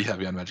that's a pretty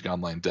heavy on Magic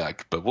Online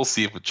deck. But we'll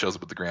see if it shows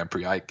up at the Grand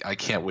Prix. I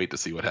can't wait to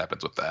see what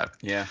happens with that.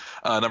 Yeah.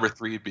 Number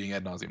 3 being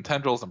Ad Nauseam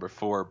Tendrils. Number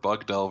 4,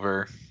 Bug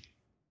Delver.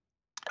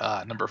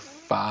 Number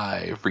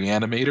 5,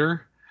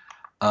 Reanimator.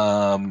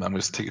 I'm going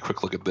to take a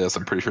quick look at this.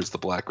 I'm pretty sure it's the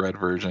black-red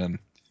version.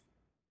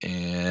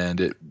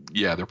 And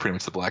they're pretty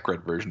much the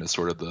black-red version is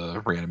sort of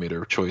the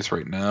Reanimator of choice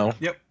right now.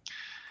 Yep.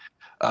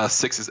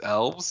 6 is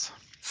Elves.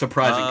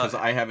 Surprising, because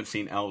I haven't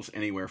seen Elves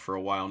anywhere for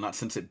a while. Not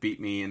since it beat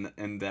me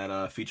in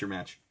that feature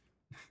match.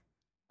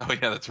 Oh,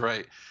 yeah, that's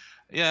right.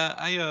 Yeah,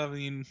 I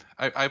mean,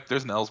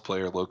 there's an Elves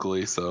player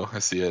locally, so I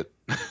see it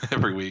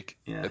every week,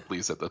 at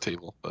least at the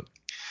table. But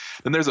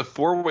then there's a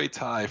 4-way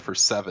tie for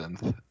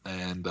 7th,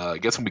 and I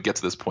guess when we get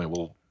to this point,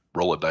 we'll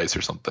roll a dice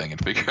or something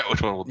and figure out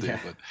which one we'll do. Yeah.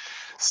 But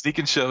Sneak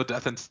and Show,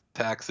 Death and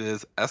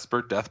Taxes,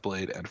 Esper,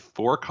 Deathblade, and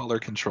 4-color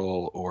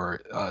control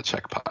or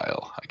check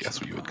pile, I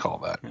guess you would call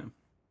that.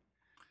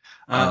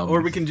 Yeah.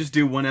 Or we can just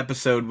do one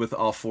episode with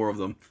all 4 of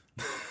them.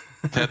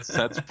 That's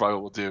probably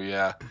what we'll do,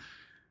 yeah.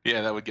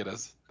 Yeah, that would get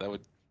us. That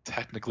would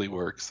technically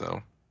work,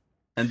 so.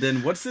 And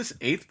then what's this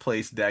 8th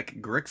place deck,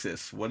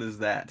 Grixis? What is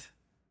that?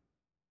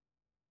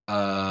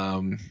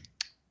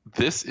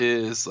 This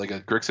is like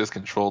a Grixis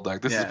control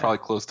deck. This is probably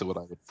close to what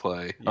I would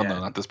play. Yeah. Oh no,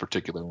 not this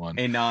particular one.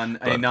 A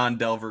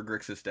non-Delver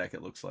Grixis deck,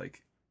 it looks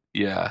like.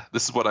 Yeah,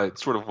 this is what I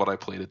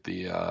played at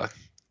the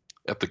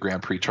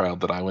Grand Prix trial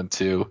that I went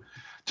to.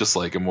 Just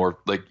like a more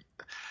like.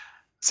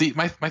 See,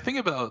 my thing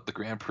about the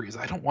Grand Prix is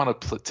I don't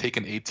want to take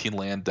an 18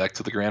 land deck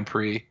to the Grand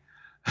Prix.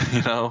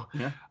 You know.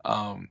 Yeah.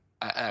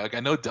 I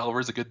know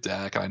Delver's a good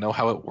deck, and I know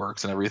how it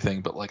works and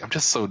everything, but like I'm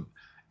just so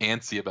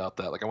antsy about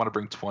that. Like I want to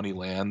bring 20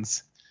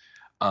 lands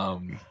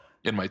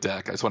in my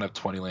deck. I just want to have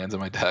 20 lands in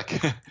my deck.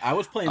 I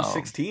was playing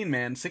 16,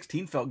 man.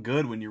 16 felt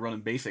good when you're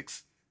running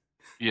basics.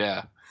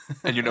 Yeah.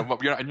 And you're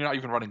not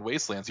even running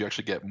wastelands. You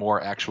actually get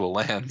more actual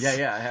lands.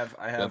 Yeah,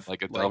 I have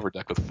like a Delver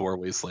deck with 4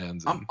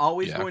 wastelands. I'm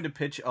always going to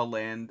pitch a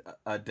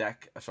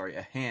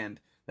hand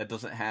that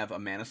doesn't have a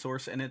mana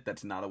source in it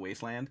that's not a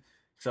wasteland.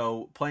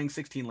 So playing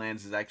 16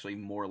 lands is actually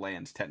more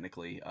lands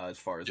technically, as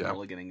far as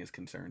mulliganing is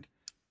concerned,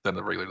 than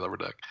the regular Delver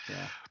deck.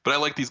 Yeah. But I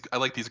like these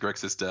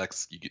Grixis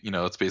decks. You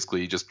know, it's basically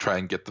you just try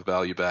and get the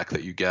value back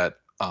that you get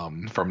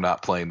from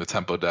not playing the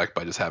tempo deck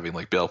by just having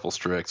like Baleful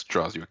Strix,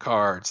 draws you a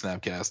card,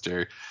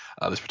 Snapcaster.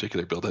 This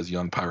particular build has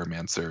Young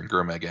Pyromancer and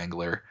Gurmag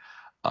Angler.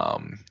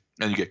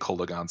 And you get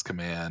Kolaghan's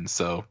Command.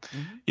 So,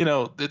 you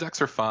know, the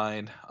decks are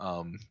fine.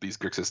 These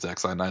Grixis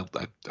decks,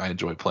 I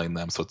enjoy playing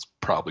them, so it's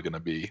probably going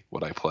to be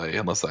what I play,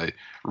 unless I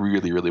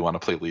really, really want to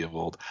play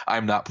Leovold.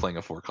 I'm not playing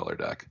a 4-color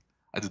deck.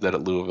 I did that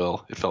at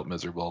Louisville. It felt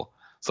miserable.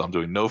 So I'm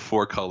doing no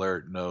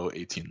 4-color, no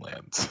 18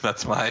 lands.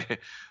 Those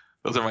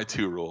are my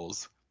 2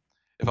 rules.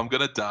 If I'm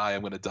going to die,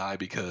 I'm going to die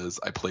because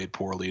I played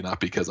poorly, not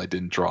because I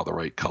didn't draw the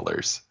right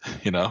colors,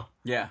 you know?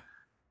 Yeah.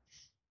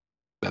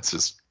 That's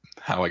just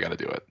how I got to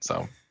do it,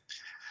 so...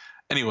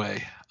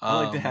 Anyway,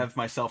 I like to have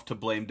myself to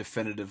blame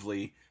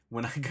definitively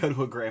when I go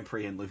to a Grand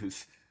Prix and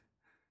lose.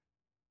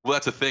 Well,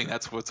 that's the thing.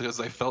 That's because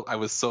I felt I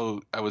was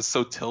so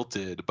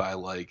tilted by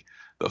like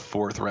the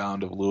 4th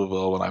round of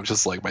Louisville when I was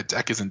just like my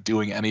deck isn't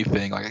doing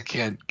anything. Like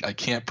I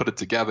can't put it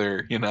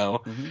together, you know.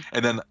 Mm-hmm.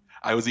 And then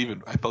I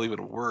felt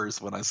even worse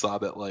when I saw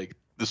that like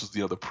this was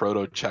the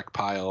proto check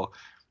pile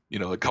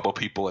a couple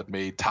people had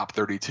made top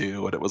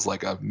 32, and it was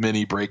like a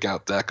mini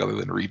breakout deck other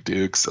than Reed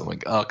Dukes. So I'm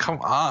like, oh, come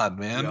on,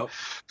 man. Yep.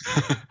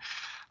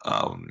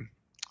 um,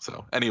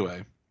 so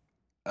anyway,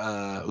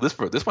 this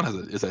one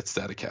is at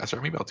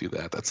Staticaster. Maybe I'll do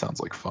that. That sounds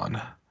like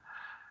fun.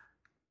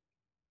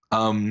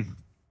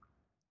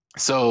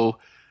 So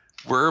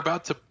we're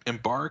about to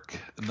embark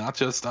not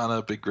just on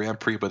a big Grand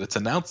Prix, but it's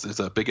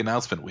a big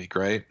announcement week,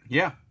 right?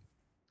 Yeah.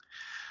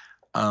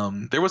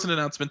 There was an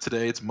announcement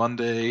today. It's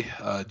Monday,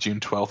 June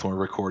 12th when we're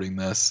recording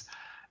this.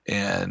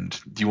 And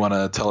do you want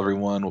to tell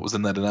everyone what was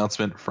in that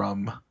announcement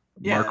from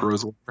Mark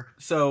Rosewater?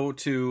 So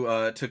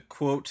to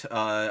quote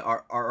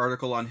our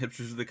article on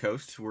Hipsters of the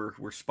Coast,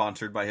 we're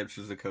sponsored by Hipsters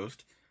of the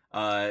Coast.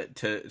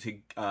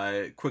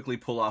 To quickly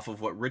pull off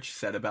of what Rich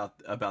said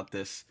about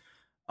this.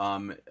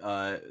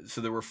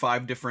 So there were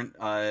 5 different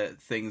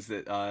things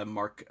that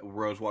Mark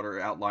Rosewater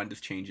outlined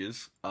as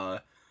changes.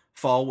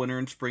 Fall, winter,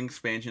 and spring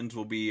expansions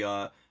will be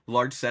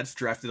large sets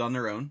drafted on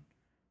their own.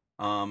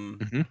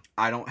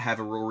 I don't have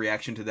a real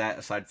reaction to that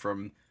aside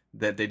from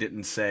that they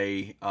didn't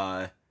say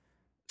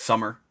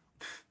summer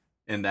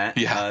in that.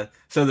 Yeah.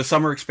 So the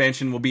summer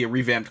expansion will be a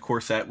revamped core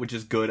set, which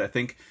is good. I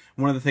think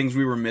one of the things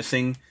we were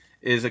missing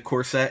is a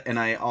core set, and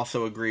I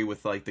also agree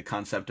with like the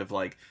concept of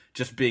like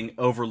just being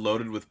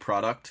overloaded with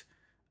product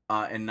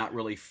and not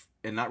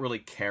really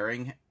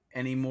caring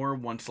anymore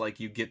once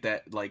like you get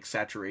that like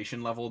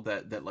saturation level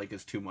that like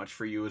is too much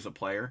for you as a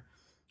player.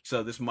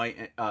 So this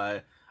might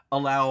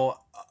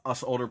allow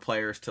us older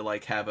players to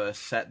like have a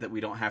set that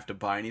we don't have to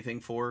buy anything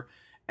for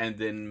and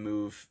then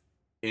move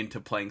into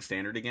playing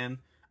standard again.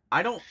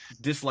 I don't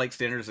dislike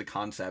standard as a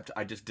concept.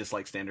 I just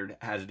dislike standard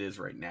as it is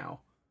right now.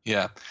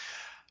 Yeah.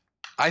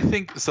 I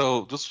think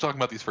so. Just talking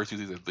about these first two,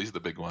 these are the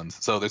big ones.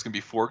 So there's going to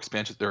be 4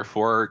 expansions. There are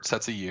 4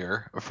 sets a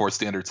year, or 4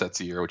 standard sets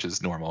a year, which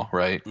is normal,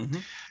 right? Mm-hmm.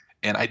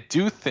 And I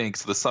do think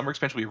so. The summer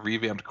expansion will be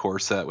revamped core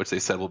set, which they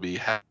said will be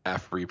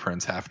half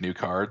reprints, half new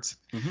cards.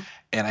 Mm-hmm.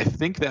 And I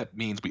think that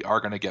means we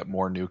are going to get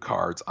more new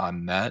cards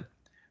on net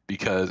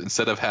because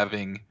instead of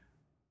having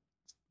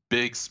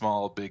big,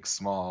 small,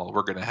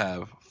 we're going to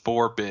have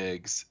 4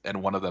 bigs,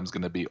 and one of them is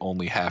going to be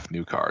only half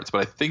new cards.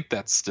 But I think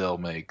that still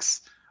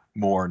makes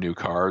more new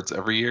cards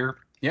every year.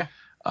 Yeah.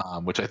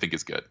 Which I think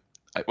is good.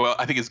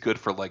 I think it's good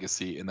for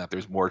Legacy in that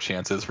there's more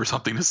chances for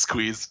something to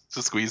squeeze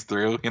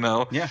through,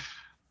 Yeah.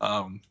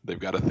 They've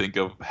got to think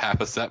of half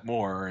a set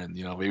more, and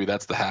maybe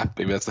that's the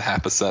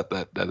half a set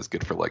that is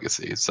good for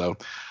Legacy. So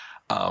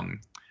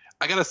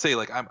I gotta say,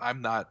 like,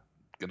 I'm not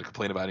gonna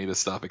complain about any of this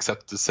stuff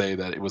except to say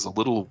that it was a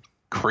little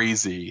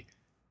crazy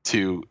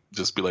to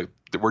just be like,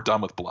 we're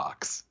done with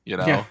blocks.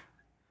 Yeah.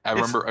 I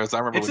remember it's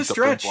when a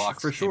stretch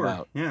blocks for sure. came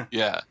out.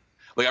 Yeah.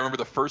 Like I remember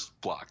the first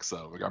block.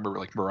 So like, I remember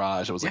like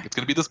Mirage. I was like, it's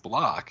gonna be this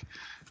block.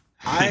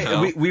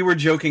 We were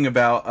joking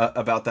about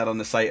that on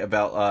the site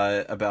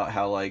about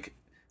how like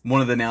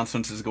one of the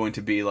announcements is going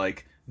to be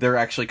like they're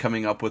actually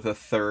coming up with a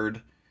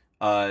third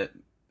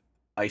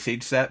Ice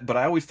Age set, but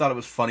I always thought it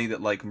was funny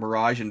that like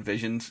Mirage and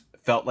Visions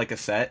felt like a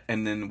set,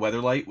 and then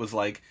Weatherlight was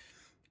like,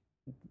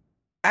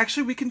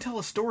 actually we can tell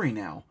a story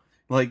now.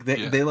 Like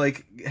they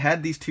like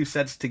had these 2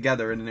 sets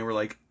together, and then they were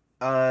like,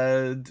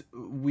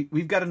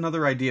 we've got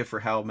another idea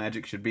for how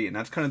Magic should be, and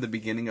that's kind of the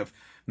beginning of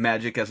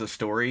Magic as a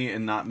story,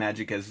 and not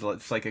Magic as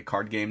it's like a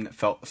card game that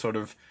felt sort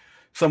of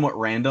somewhat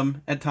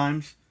random at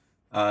times,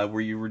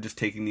 where you were just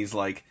taking these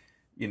like,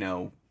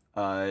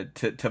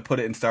 to put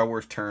it in Star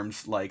Wars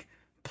terms, like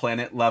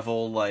planet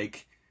level,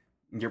 like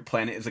your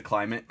planet is a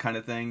climate kind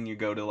of thing. You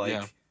go to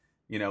like,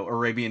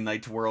 Arabian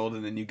Nights world,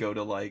 and then you go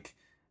to like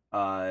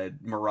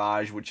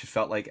Mirage, which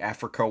felt like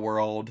Africa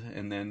world,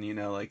 and then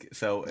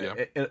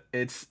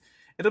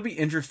it'll be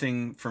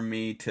interesting for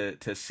me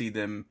to see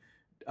them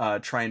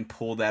try and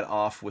pull that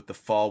off with the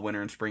fall,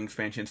 winter, and spring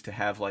expansions to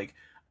have like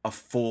a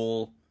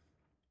full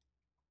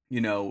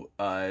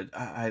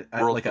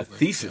like a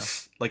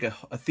thesis, like a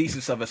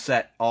thesis of a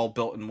set all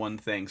built in one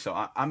thing.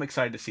 So I'm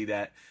excited to see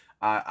that.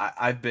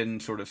 I've been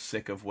sort of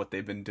sick of what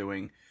they've been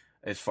doing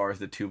as far as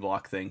the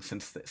 2-block thing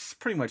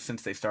pretty much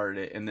since they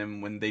started it, and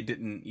then when they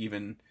didn't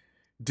even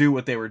do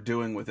what they were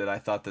doing with it, I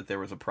thought that there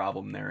was a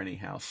problem there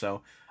anyhow.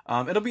 So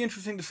it'll be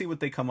interesting to see what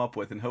they come up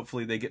with, and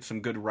hopefully they get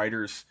some good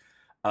writers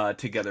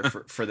together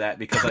for that,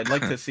 because I'd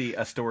like to see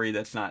a story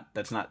that's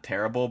not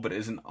terrible but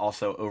isn't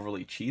also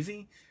overly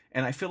cheesy.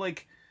 And I feel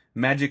like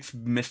Magic's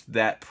missed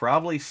that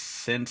probably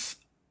since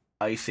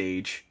Ice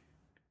Age,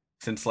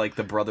 since like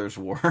the Brothers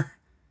War.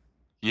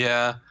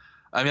 Yeah,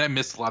 I mean, I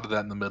missed a lot of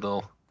that in the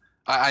middle.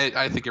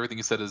 I think everything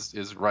you said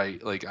is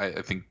right. Like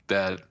I think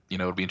that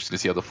it'd be interesting to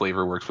see how the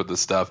flavor works with this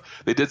stuff.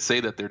 They did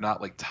say that they're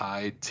not like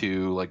tied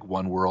to like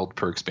one world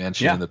per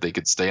expansion, and that they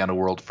could stay on a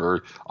world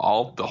for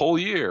the whole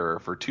year or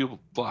for 2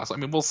 blocks. I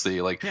mean, we'll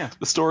see. Like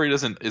the story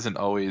isn't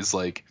always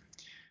like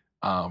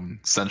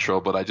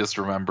central, but I just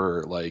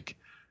remember like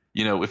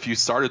if you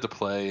started to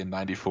play in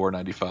 94,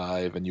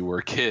 95 and you were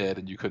a kid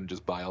and you couldn't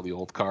just buy all the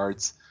old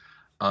cards,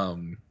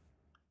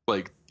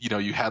 like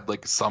you had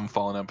like some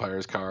Fallen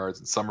Empires cards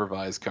and some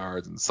revised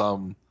cards and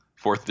some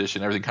fourth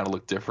edition, everything kind of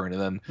looked different,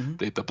 and then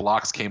Mhm. the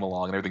blocks came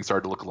along and everything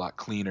started to look a lot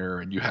cleaner,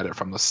 and you had it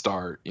from the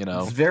start, you It's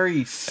know. very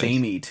And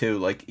samey too.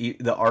 Like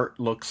the art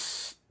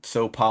looks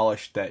so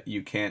polished that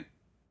you can't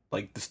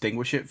like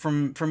distinguish it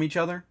from each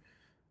other.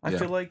 I yeah,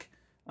 feel like,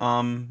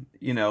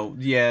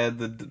 yeah,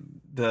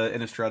 the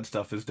Innistrad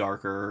stuff is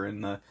darker,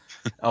 and the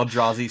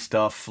Eldrazi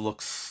stuff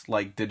looks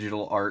like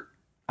digital art,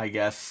 I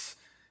guess.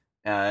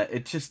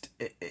 It just,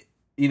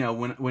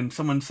 when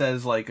someone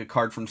says like a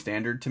card from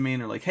Standard to me,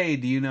 and they're like, "Hey,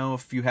 do you know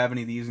if you have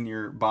any of these in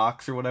your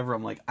box or whatever?"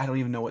 I'm like, I don't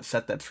even know what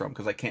set that's from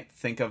because I can't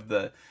think of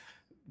the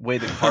way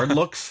the card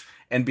looks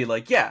and be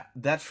like, "Yeah,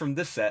 that's from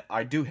this set.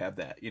 I do have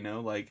that."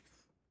 Like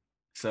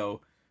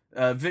so.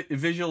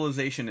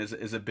 Visualization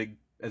is a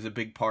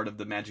big part of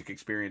the Magic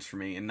experience for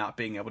me, and not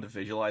being able to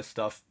visualize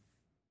stuff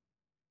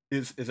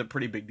is a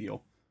pretty big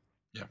deal.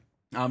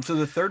 yeah, So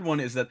the third one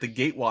is that the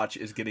Gatewatch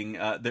is getting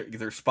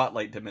their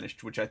spotlight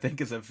diminished, which I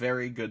think is a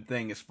very good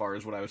thing as far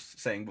as what I was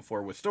saying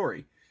before with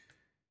story.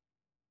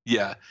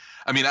 yeah.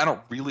 I mean, I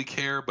don't really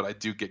care, but I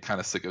do get kind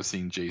of sick of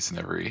seeing Jason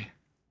every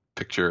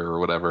picture or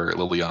whatever,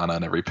 Liliana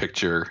in every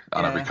picture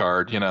on every Yeah,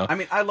 card. You know, I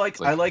mean, it's I like,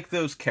 like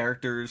those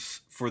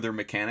characters for their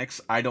mechanics.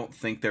 I don't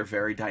think they're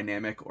very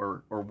dynamic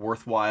or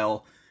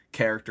worthwhile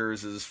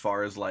characters as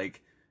far as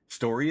like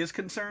story is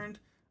concerned.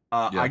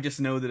 I yeah, just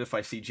know that if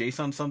I see Jace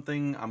on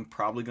something, I'm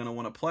probably gonna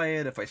want to play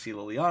it. If I see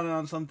Liliana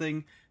on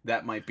something,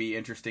 that might be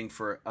interesting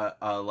for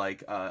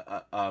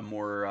a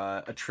more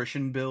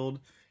attrition build.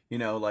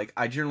 Like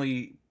I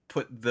generally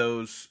put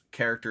those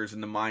characters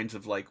in the minds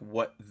of like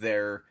what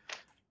their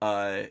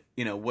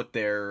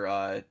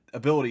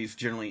abilities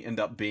generally end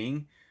up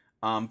being.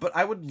 But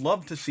I would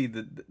love to see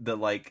the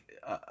like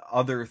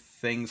other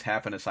things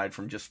happen aside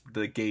from just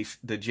the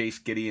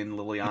Jace Gideon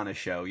Liliana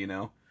show.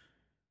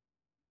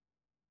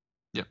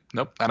 yeah,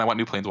 nope. And I want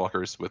new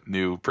planeswalkers with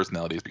new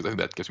personalities because I think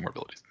that gives you more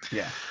abilities.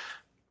 Yeah.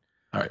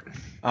 All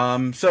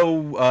right.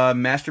 So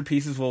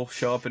masterpieces will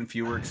show up in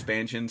fewer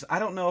expansions. I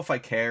don't know if I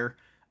care.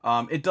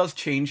 It does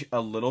change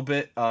a little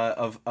bit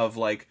of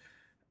like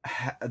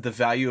the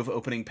value of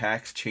opening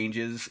packs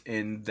changes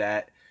in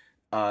that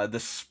the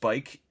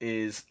spike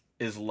is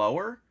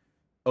lower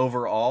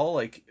overall.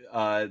 Like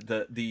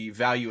the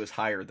value is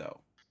higher though.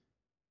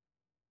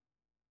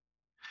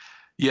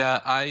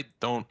 Yeah, I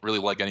don't really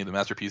like any of the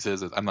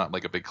masterpieces. I'm not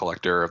like a big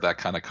collector of that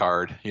kind of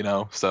card, you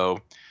know.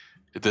 So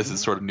this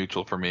is Hmm. sort of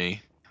neutral for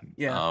me.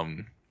 Yeah,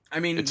 Um, I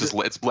mean, it's just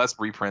it's less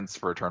reprints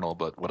for Eternal,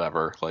 but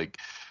whatever. Like,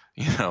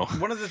 you know,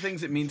 one of the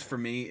things it means for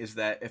me is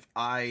that if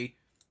I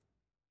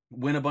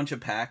win a bunch of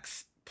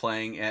packs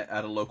playing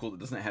at a local that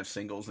doesn't have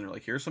singles, and they're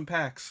like, "Here's some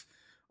packs,"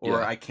 or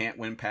yeah, I can't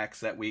win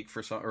packs that week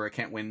for some, or I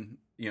can't win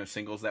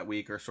singles that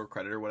week or store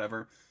credit or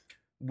whatever.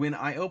 When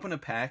I open a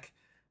pack,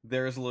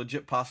 there is a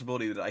legit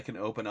possibility that I can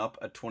open up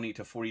a $20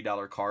 to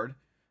 $40 card,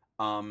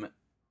 um,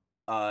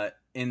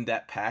 in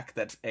that pack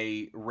that's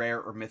a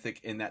rare or mythic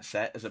in that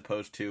set, as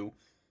opposed to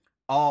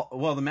all.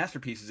 Well, the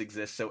masterpieces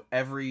exist, so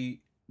the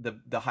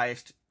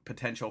highest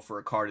potential for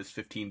a card is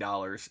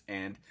 $15,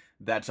 and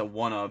that's a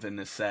one of in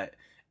this set,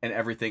 and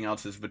everything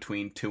else is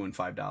between $2 and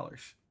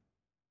 $5.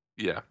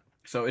 yeah,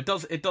 So it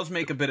does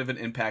make a bit of an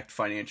impact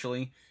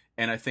financially,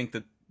 and I think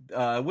that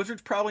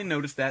Wizards probably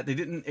noticed that they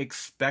didn't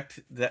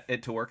expect that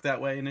it to work that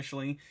way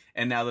initially,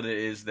 and now that it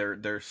is,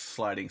 they're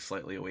sliding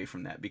slightly away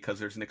from that because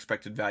there's an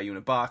expected value in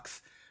a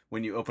box.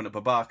 When you open up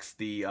a box,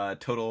 the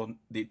total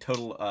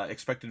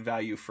expected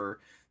value for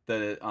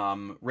the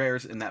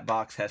rares in that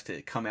box has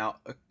to come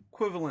out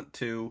equivalent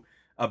to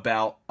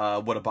about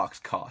what a box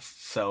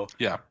costs. So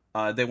yeah,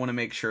 they want to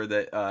make sure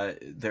that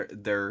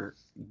they're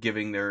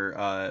giving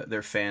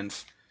their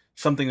fans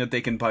something that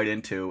they can bite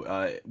into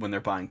when they're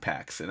buying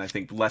packs. And I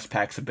think less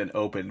packs have been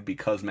opened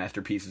because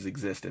masterpieces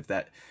exist. If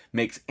that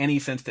makes any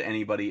sense to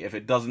anybody, if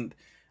it doesn't,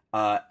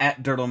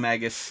 at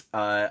Dirtlemagus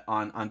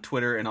on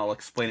Twitter, and I'll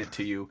explain it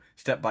to you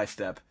step by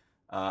step.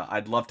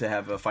 I'd love to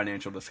have a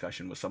financial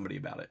discussion with somebody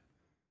about it.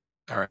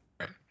 all right,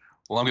 all right.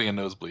 Well, I'm getting a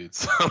nosebleed.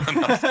 So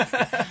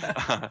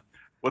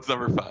what's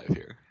number 5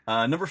 here?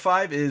 Number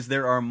 5 is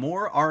there are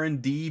more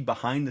R&D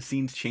behind the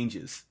scenes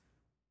changes.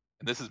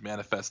 And this is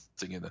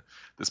manifesting in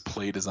this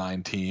play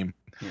design team.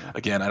 Yeah.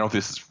 Again, I don't know if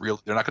this is real.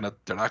 They're not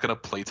gonna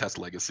play test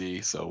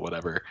Legacy, so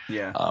whatever.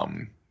 Yeah.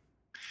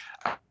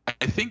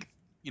 I think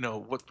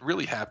what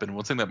really happened.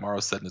 One thing that Morrow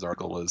said in his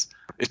article was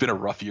it's been a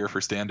rough year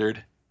for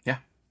Standard. Yeah.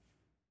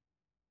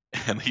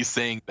 And he's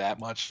saying that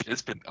much.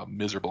 It's been a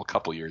miserable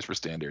couple years for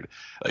Standard.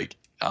 Like,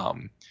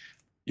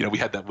 we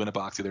had that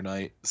Winnabox the other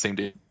night, the same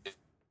day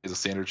as a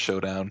Standard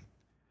showdown,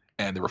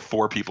 and there were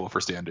 4 people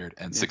for Standard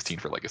and 16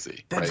 for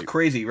Legacy. That's right?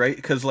 crazy, right?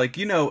 Because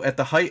at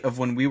the height of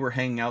when we were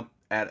hanging out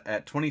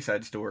at 20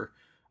 Side Store,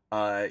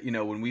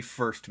 when we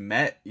first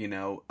met,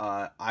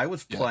 I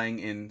was playing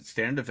in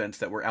Standard events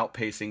that were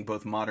outpacing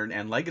both Modern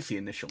and Legacy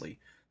initially.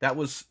 That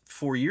was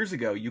 4 years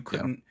ago. You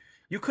couldn't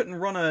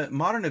run a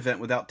Modern event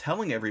without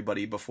telling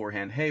everybody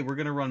beforehand, "Hey, we're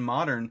gonna run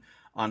Modern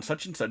on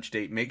such and such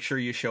date. Make sure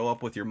you show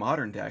up with your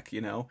Modern deck."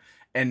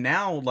 And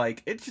now,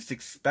 like, it's just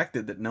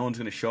expected that no one's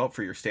gonna show up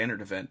for your Standard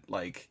event,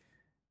 like,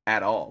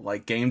 at all.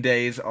 Like, game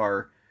days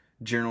are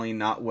generally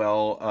not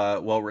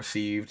well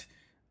received.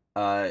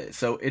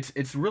 So it's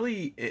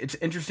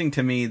interesting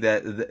to me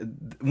that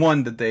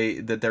one that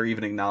they're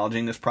even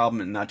acknowledging this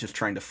problem and not just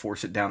trying to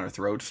force it down our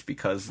throats,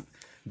 because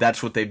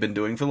that's what they've been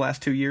doing for the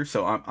last 2 years.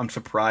 So I'm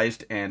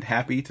surprised and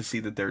happy to see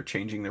that they're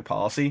changing their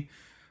policy.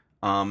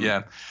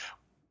 Yeah.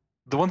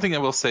 The one thing I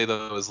will say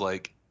though is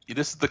like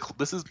this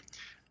is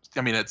I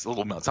mean, it sounds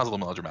a little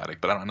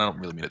melodramatic, but I don't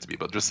really mean it to be.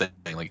 But just saying,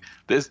 like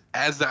this,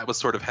 as that was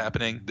sort of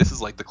happening, this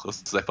is like the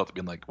closest I felt to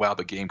being like, wow,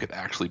 the game could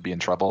actually be in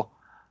trouble,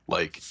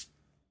 like,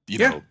 you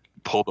know,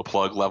 pull the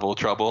plug level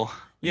trouble.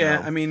 Yeah, you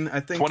know? I mean,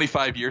 I think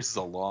 25 years is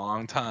a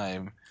long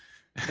time.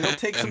 It'll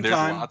take some and there's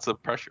time. lots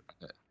of pressure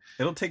on it.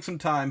 It'll take some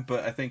time,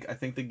 but I think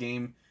the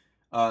game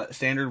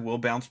standard will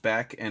bounce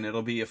back, and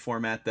it'll be a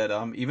format that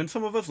even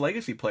some of us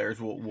legacy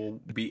players will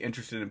be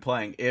interested in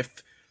playing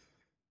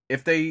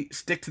if they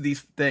stick to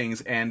these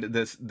things, and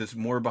this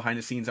more behind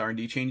the scenes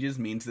R&D changes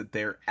means that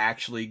they're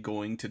actually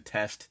going to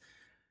test,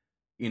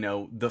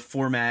 the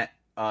format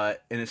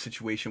in a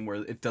situation where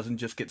it doesn't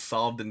just get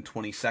solved in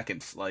 20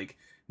 seconds. Like,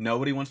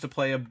 nobody wants to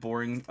play a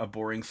boring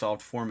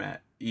solved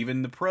format.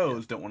 Even the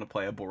pros don't want to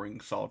play a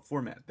boring solved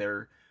format.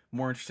 They're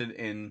more interested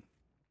in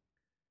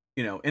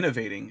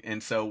innovating.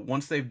 And so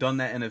once they've done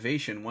that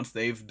innovation, once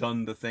they've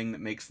done the thing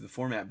that makes the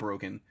format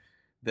broken,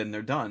 then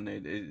they're done.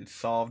 It's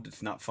solved.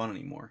 It's not fun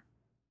anymore.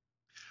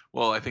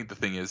 Well, I think the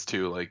thing is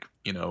too, like,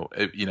 we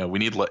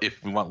need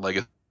if we want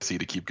Legacy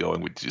to keep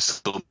going, we just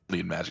still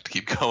need Magic to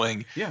keep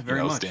going. Yeah,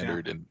 very much.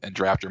 Standard and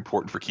Draft are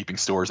important for keeping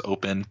stores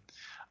open.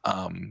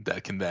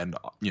 That can then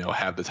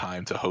have the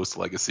time to host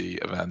Legacy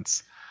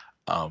events.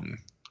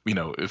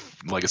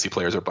 If Legacy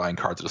players are buying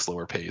cards at a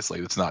slower pace, like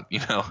it's not,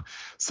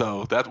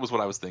 So that was what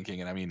I was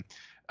thinking, and I mean,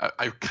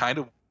 I kind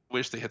of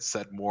wish they had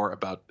said more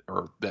about,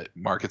 or that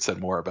Mark had said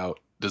more about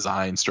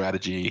design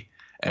strategy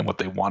and what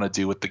they want to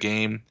do with the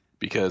game.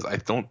 Because I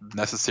don't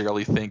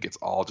necessarily think it's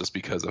all just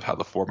because of how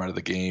the format of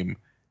the game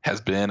has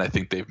been. I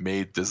think they've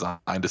made design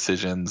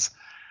decisions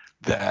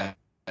that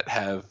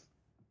have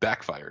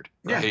backfired.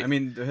 Right? Yeah, I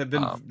mean, have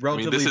been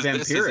relatively vampiric.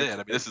 This is it. I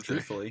mean, this is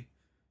truthfully.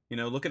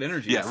 Look at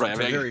Energy. Yeah, right. It's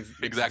vampiric.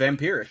 It's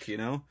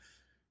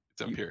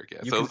vampiric.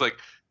 Yeah. So it's like.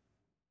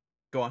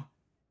 Go on.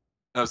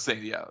 I was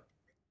saying, yeah.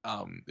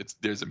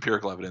 There's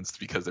empirical evidence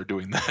because they're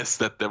doing this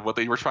that what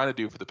they were trying to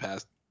do for the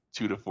past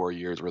 2 to 4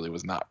 years really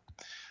was not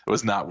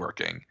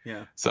working.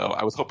 Yeah. So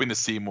I was hoping to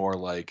see more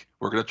like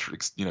we're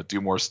gonna do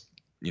more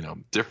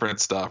different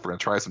stuff. We're gonna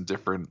try some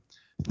different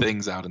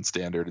things out in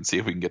standard and see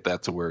if we can get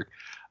that to work,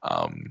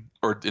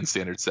 or in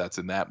standard sets,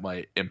 and that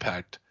might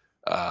impact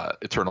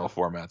eternal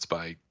formats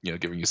by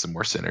giving you some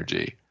more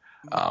synergy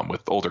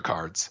with older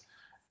cards.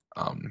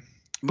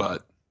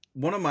 But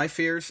one of my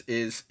fears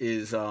is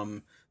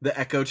the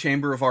echo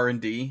chamber of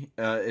R&D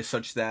is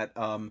such that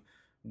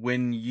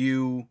when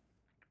you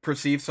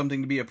perceive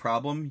something to be a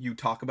problem, you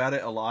talk about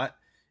it a lot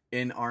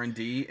in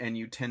R&D, and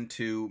you tend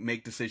to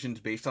make decisions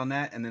based on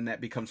that, and then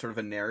that becomes sort of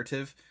a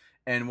narrative.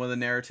 And one of the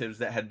narratives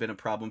that had been a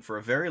problem for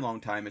a very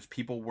long time is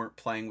people weren't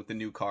playing with the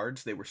new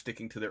cards. They were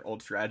sticking to their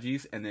old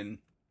strategies and then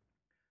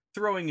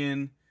throwing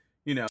in,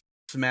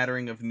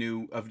 smattering of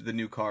the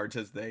new cards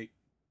as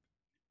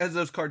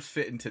those cards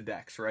fit into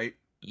decks, right?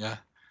 Yeah.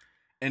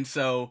 And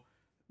so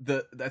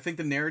I think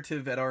the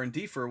narrative at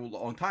R&D for a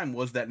long time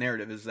was that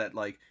narrative, is that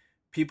like,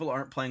 people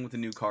aren't playing with the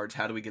new cards.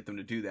 How do we get them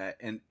to do that?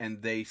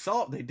 And they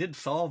did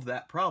solve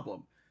that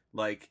problem.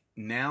 Like,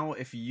 now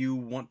if you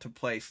want to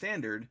play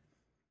standard,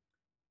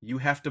 you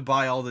have to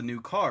buy all the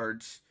new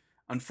cards.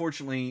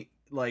 Unfortunately,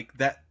 like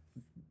that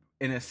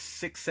in a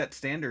 6-set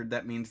standard,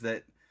 that means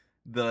that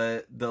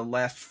the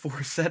last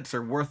 4 sets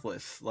are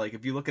worthless. Like,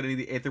 if you look at any of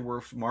the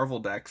Aetherworks Marvel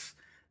decks,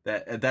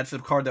 that's a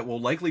card that will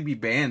likely be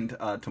banned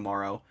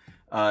tomorrow.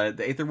 The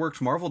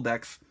Aetherworks Marvel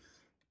decks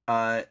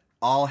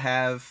all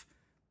have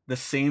the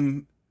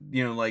same,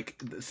 like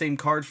the same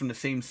cards from the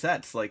same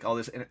sets, like all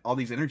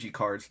these energy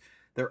cards.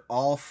 They're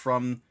all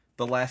from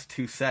the last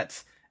 2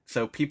 sets.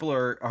 So people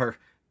are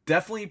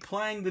definitely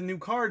playing the new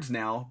cards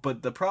now,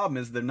 but the problem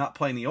is they're not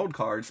playing the old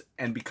cards,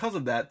 and because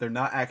of that, they're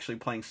not actually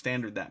playing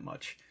standard that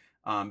much,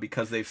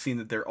 because they've seen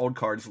that their old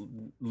cards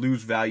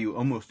lose value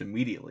almost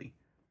immediately.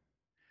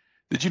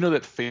 Did you know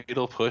that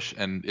Fatal Push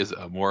is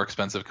a more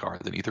expensive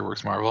card than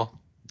Aetherworks Marvel?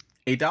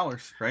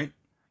 $8, right?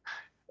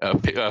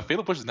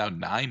 Fatal Push is now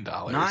 $9.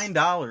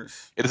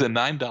 $9. It is a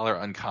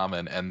 $9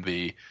 uncommon,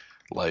 and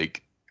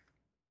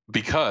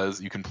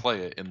because you can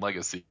play it in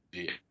Legacy,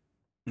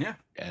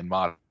 and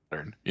Modern,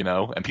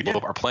 and people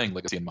are playing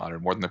Legacy and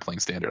Modern more than they're playing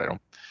Standard.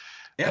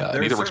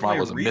 There's Aetherworks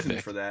Marvel is a reason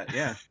mythic for that.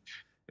 Yeah,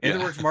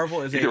 Aetherworks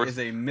Marvel is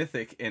a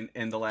mythic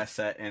in the last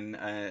set, and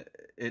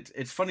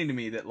it's funny to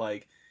me that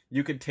like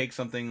you could take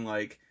something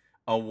like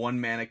a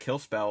 1-mana kill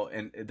spell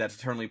and that's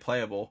eternally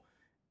playable.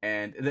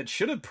 And that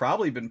should have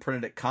probably been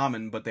printed at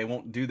common, but they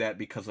won't do that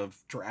because of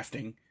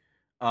drafting.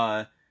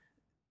 And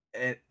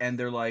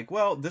they're like,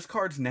 well, this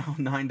card's now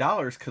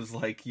 $9 because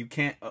like you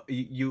can't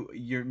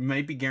you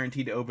might be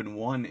guaranteed to open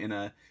 1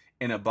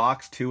 in a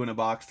box, 2 in a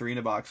box, 3 in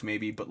a box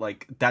maybe, but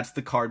like that's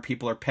the card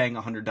people are paying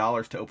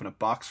 $100 to open a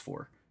box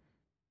for.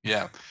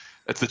 Yeah,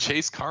 It's the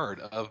chase card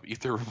of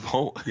Ether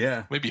Revolt.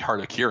 Yeah. Maybe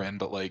Heart of Kirin,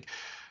 but like,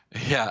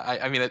 yeah,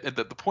 I mean,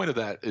 the point of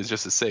that is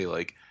just to say,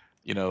 like,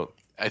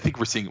 I think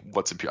we're seeing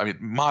what's I mean,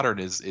 Modern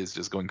is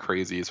just going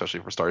crazy,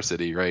 especially for Star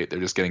City, right? They're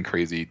just getting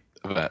crazy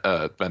event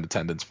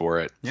attendance for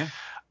it. Yeah.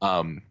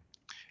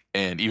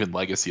 And even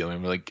Legacy,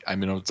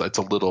 it's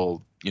a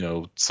little,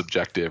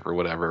 subjective or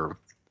whatever.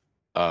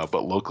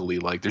 But locally,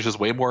 like, there's just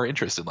way more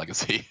interest in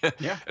Legacy.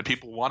 Yeah. And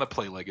people want to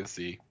play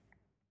Legacy.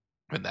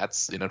 And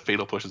that's,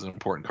 Fatal Push is an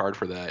important card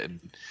for that.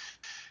 And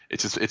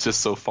it's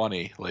just so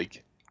funny,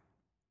 like,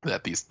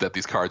 that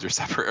these cards are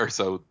separate, or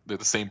so they're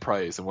the same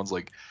price. And one's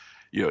like,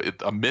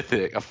 a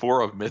Mythic, a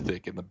 4 of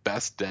Mythic in the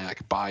best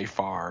deck by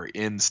far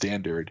in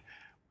Standard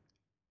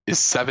is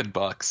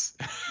 $7,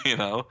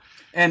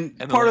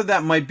 And part of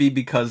that might be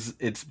because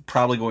it's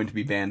probably going to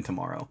be banned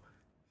tomorrow.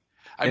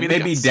 It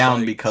may be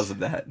down because of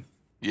that.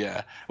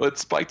 Yeah, well, it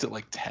spiked at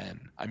like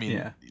 10. I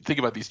mean, think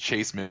about these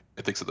chase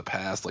mythics of the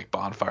past, like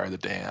Bonfire of the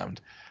Damned.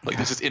 Like,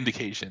 there's just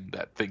indication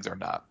that things are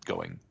not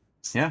going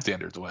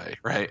Standard's way,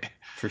 right?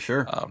 For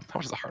sure. How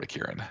much is the Heart of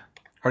Kirin?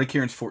 Heart of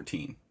Kirin's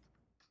 14.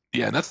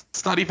 Yeah, and that's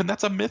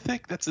a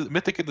mythic. That's a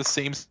mythic in the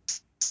same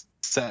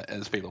set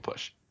as Fatal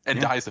Push, and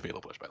dies to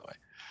Fatal Push, by the way.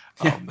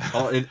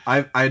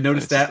 I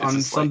noticed that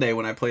on Sunday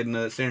when I played in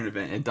the Standard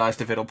event. It dies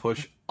to Fatal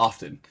Push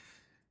often.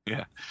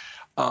 Yeah.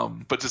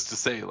 But just to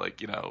say,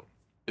 like,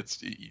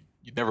 it's you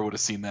never would have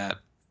seen that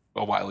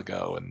a while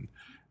ago, and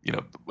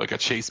like a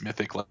chase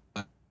mythic like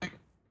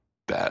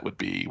that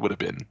would have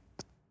been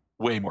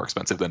way more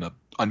expensive than an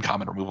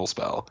uncommon removal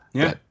spell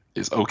that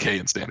is okay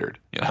in Standard.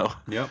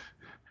 Yep.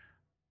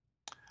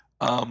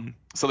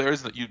 So there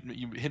is you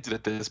hinted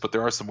at this, but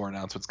there are some more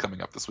announcements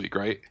coming up this week,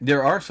 right?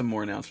 There are some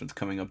more announcements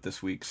coming up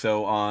this week.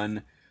 So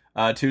on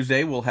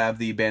Tuesday we'll have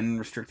the ban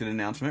restricted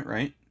announcement,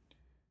 right?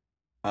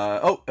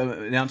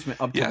 Announcement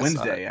up to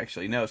Wednesday,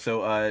 actually. No,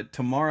 so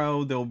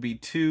tomorrow there'll be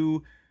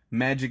 2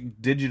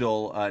 Magic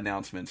Digital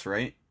announcements,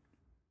 right?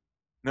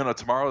 No,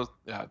 tomorrow's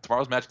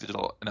Magic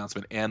Digital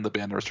announcement and the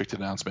ban restricted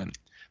announcement.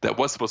 That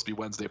was supposed to be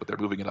Wednesday, but they're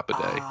moving it up a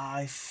day.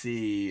 I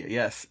see.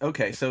 Yes.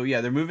 Okay, so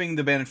yeah, they're moving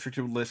the ban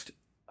restricted list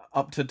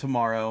up to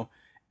tomorrow,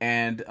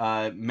 and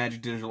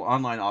Magic Digital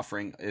Online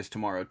offering is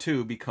tomorrow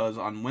too, because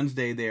on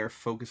Wednesday they are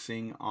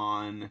focusing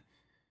on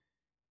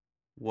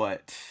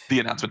what? The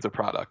announcements of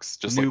products,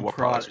 just new like what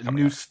products are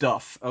coming new out.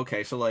 stuff.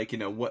 Okay, so like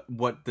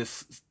what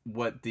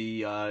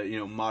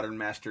the Modern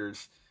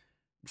Masters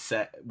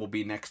set will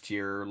be next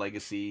year,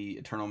 Legacy,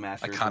 Eternal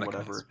Masters, Iconic or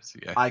whatever. Masters,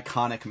 yeah.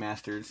 Iconic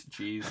Masters,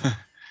 jeez.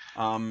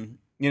 And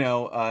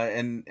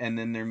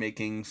then they're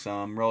making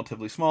some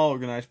relatively small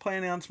organized play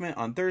announcement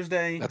on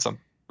Thursday.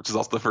 Which is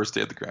also the first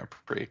day of the Grand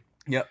Prix.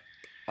 Yep.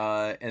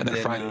 And then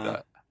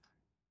Friday.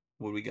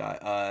 What do we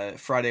got?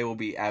 Friday will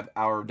be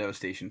our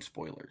Devastation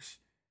spoilers.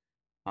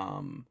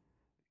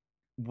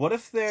 What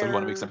if they're... So we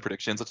want to make some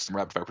predictions. Let's do some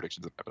rapid fire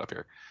predictions and wrap it up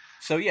here.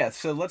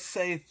 So let's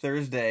say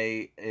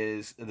Thursday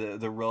is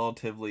the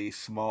relatively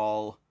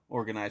small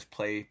organized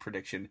play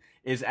prediction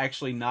is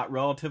actually not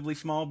relatively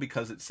small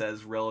because it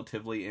says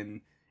relatively in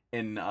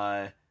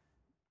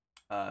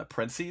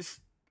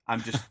parentheses.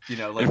 I'm just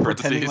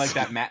pretending like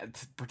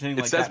that.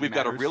 It says we've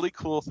got a really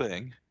cool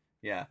thing.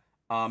 Yeah.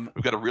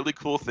 We've got a really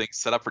cool thing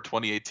set up for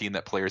 2018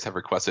 that players have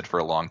requested for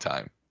a long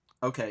time.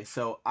 Okay,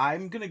 so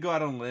I'm gonna go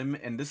out on a limb,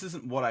 and this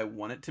isn't what I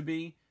want it to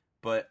be,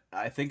 but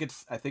I think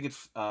it's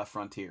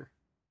Frontier.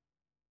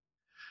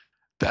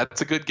 That's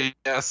a good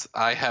guess.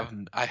 I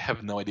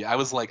have no idea. I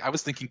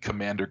was thinking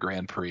Commander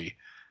Grand Prix,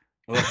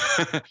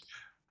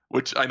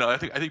 which I know. I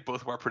think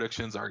both of our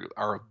predictions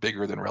are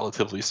bigger than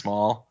relatively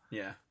small.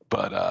 Yeah.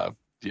 But I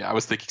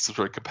was thinking some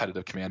sort of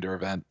competitive Commander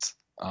event.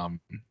 My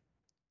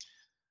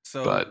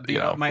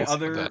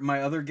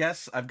other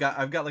guess, I've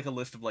got like a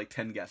list of like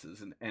 10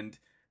 guesses, and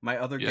my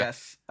other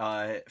guess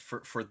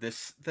for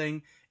this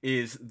thing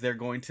is they're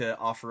going to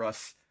offer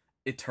us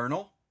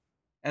Eternal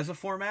as a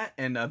format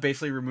and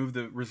basically remove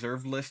the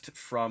reserved list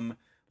from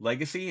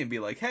Legacy and be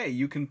like, hey,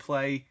 you can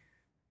play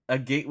a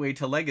gateway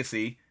to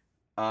Legacy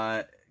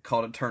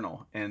called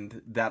Eternal,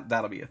 and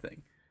that'll be a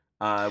thing.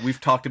 We've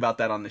talked about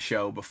that on the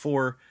show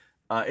before.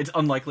 It's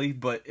unlikely,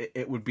 but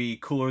it would be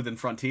cooler than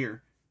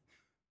Frontier.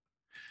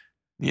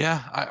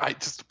 Yeah, I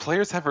just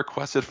players have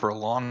requested for a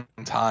long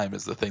time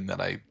is the thing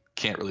that I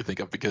can't really think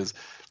of, because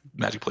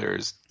Magic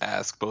players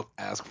both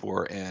ask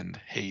for and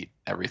hate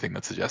everything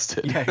that's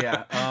suggested.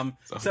 Yeah.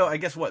 So I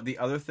guess what the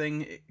other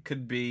thing it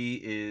could be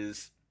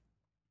is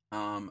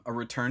a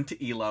return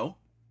to Elo.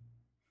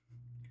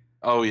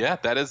 Oh yeah,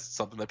 that is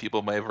something that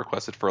people may have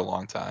requested for a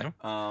long time.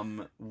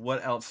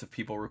 What else have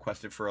people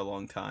requested for a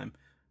long time?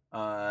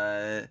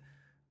 I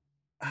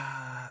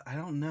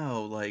don't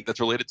know. Like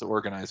that's related to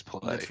organized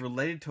play.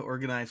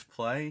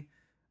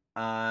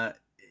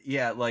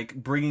 Yeah, like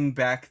bringing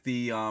back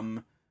the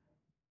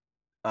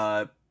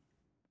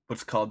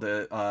what's called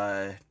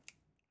the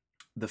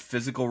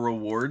physical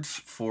rewards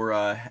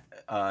for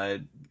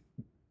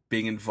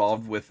being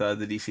involved with the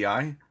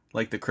DCI,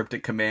 like the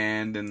Cryptic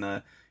Command and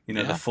the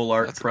the full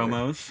art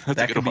promos.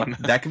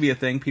 That could be a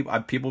thing. People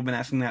have been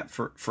asking that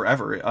for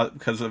forever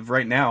because of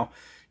right now.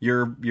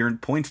 your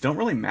points don't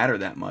really matter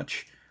that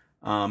much.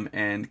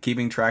 And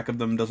keeping track of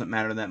them doesn't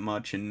matter that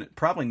much, and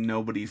probably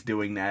nobody's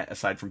doing that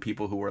aside from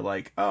people who are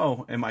like,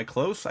 oh, am I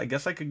close? I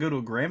guess I could go to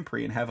a Grand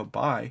Prix and have a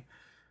bye.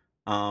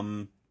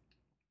 Then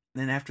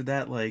after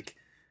that, like,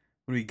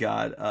 what do we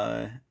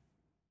got?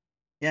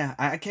 Yeah,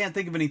 I can't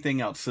think of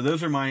anything else. So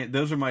those are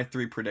my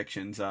 3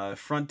 predictions: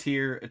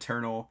 Frontier,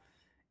 Eternal,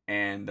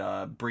 and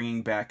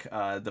bringing back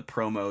the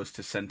promos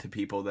to send to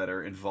people that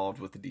are involved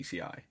with the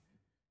DCI.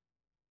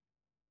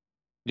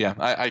 Yeah,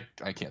 I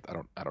can't.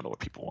 I don't know what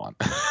people want.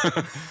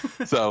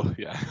 So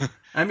yeah.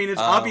 I mean,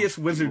 it's obvious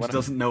Wizards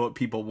doesn't know what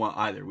people want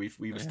either.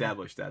 We've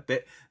established that.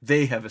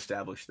 They have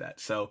established that.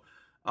 So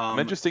I'm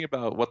interested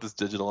about what this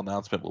digital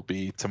announcement will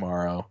be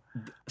tomorrow.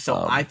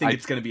 So I think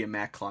it's going to be a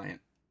Mac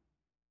client.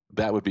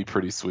 That would be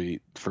pretty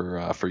sweet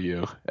for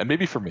you and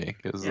maybe for me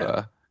because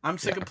I'm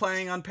sick of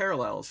playing on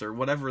Parallels or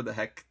whatever the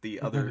heck the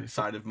other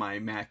side of my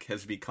Mac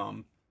has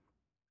become.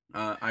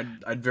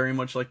 I'd very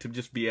much like to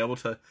just be able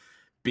to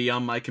be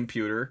on my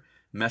computer,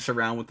 mess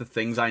around with the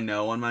things I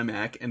know on my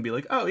Mac, and be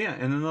like, oh yeah,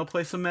 and then I'll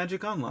play some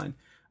Magic Online.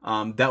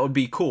 That would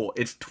be cool.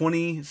 It's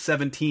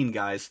 2017,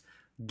 guys.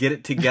 Get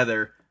it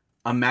together.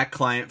 A Mac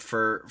client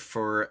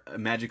for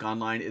Magic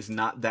Online is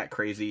not that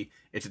crazy.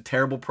 It's a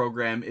terrible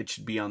program. It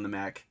should be on the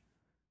Mac.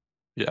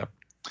 Yeah.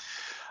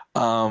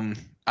 I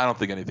don't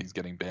think anything's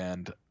getting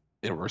banned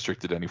or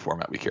restricted to any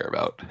format we care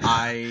about.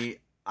 I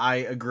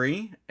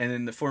agree. And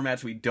in the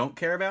formats we don't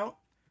care about,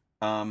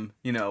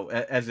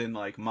 as in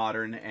like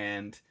Modern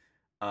and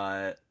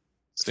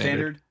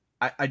Standard.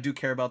 I do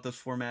care about those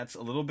formats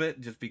a little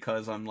bit just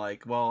because I'm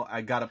like, well,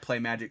 I got to play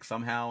Magic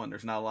somehow, and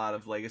there's not a lot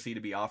of Legacy to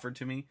be offered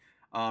to me.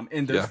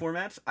 In those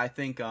formats, I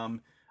think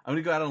I'm going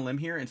to go out on a limb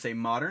here and say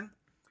Modern.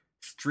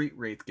 Street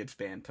Wraith gets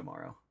banned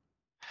tomorrow.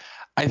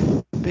 I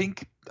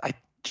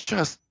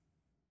just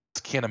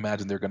can't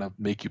imagine they're going to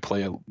make you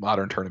play a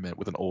Modern tournament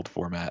with an old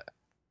format.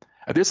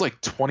 There's like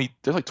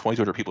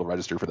 2,200 people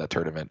registered for that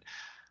tournament.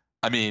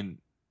 I mean,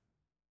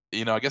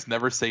 I guess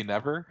never say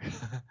never,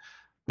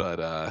 but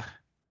I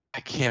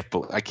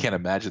can't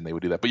imagine they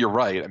would do that. But you're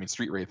right. I mean,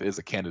 Street Wraith is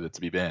a candidate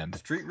to be banned.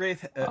 Street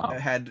Wraith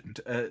had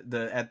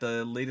at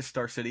the latest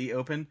Star City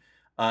Open,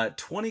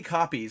 20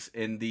 copies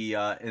in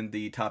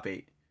the top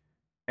 8,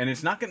 and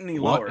it's not getting any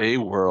lower. What a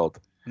world!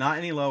 Not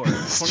any lower.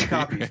 20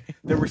 copies.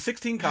 There were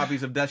 16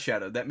 copies of Death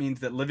Shadow. That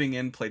means that Living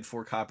In played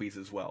 4 copies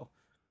as well.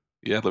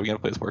 Yeah, Living In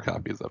plays 4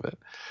 copies of it.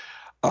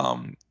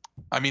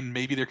 I mean,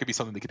 maybe there could be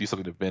something they could do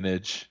something to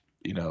Vintage.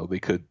 They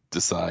could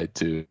decide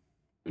to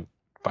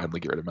finally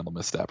get rid of Mental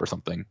Misstep or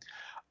something.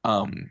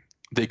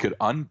 They could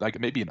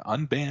maybe an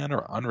unban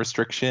or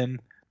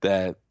unrestriction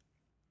that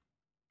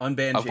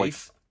unban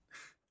Jace.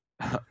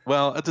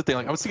 Well, that's the thing.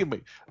 Like, I was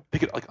thinking, they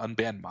could like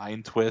unban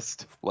Mind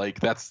Twist. Like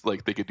that's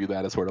like they could do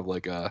that as sort of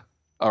like a.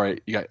 All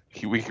right,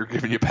 we're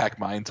giving you back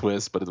Mind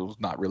Twist, but it was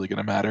not really going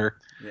to matter.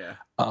 Yeah.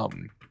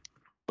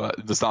 But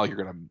it's not like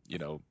you're going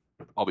to,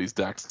 all these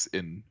decks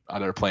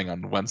that are playing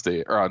on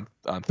Wednesday or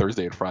on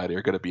Thursday and Friday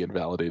are going to be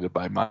invalidated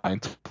by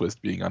Mind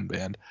Twist being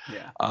unbanned.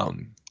 Yeah.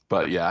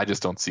 But yeah, I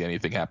just don't see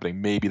anything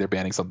happening. Maybe they're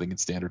banning something in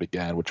Standard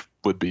again, which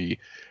it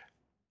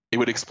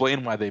would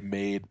explain why they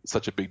made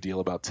such a big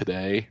deal about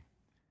today,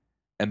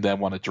 and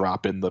then want to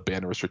drop in the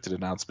ban restricted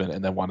announcement,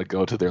 and then want to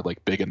go to their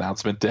like big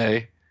announcement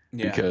day.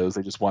 Yeah. Because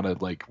they just want to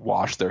like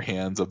wash their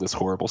hands of this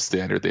horrible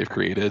standard they've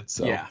created.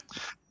 So, yeah.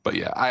 But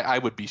yeah, I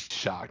would be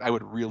shocked. I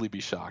would really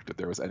be shocked if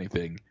there was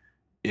anything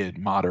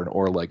in Modern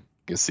or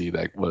Legacy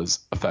that was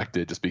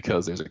affected just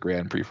because there's a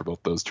Grand Prix for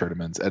both those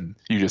tournaments, and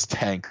you just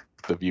tank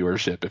the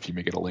viewership if you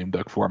make it a lame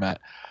duck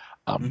format.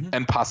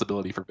 And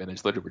possibility for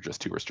Vintage. There were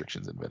just 2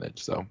 restrictions in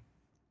Vintage. So,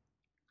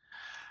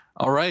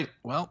 all right,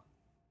 well.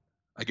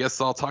 I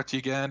guess I'll talk to you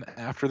again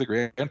after the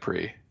Grand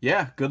Prix.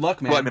 Yeah, good luck,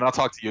 man. Well, I mean, I'll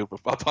talk to you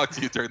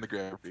during the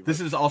Grand Prix.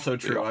 This is also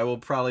true. I will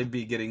probably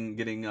be getting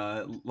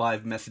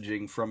live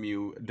messaging from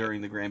you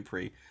during the Grand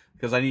Prix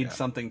because I need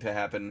something to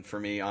happen for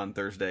me on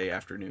Thursday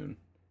afternoon.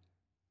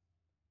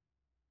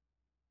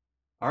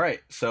 All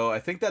right, so I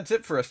think that's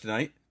it for us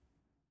tonight.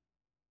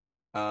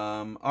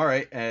 All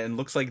right, and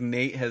looks like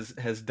Nate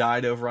has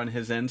died over on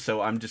his end,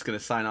 so I'm just gonna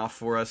sign off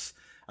for us.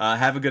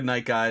 Have a good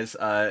night, guys.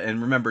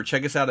 And remember,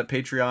 check us out at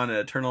Patreon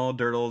at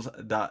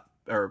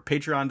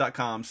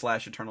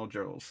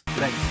patreon.com/EternalDurdles.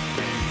 Thanks.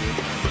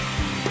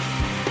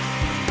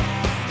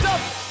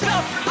 Stuff,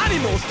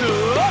 animal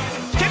stuff.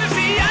 Can you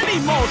see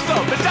animal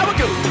stuff? It's how it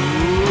goes.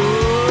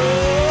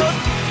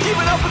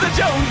 Keep it up with the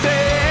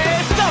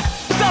Joneses. Stuff,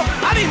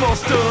 animal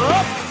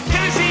stuff.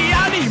 Can you see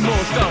animal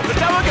stuff?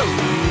 It's how it goes.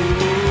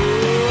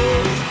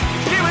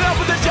 Keep it up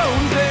with the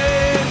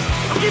Joneses.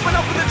 I'm keeping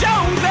up with the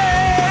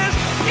Joneses.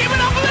 Keeping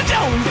up with the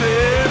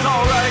Joneses,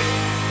 all right.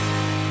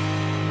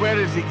 Where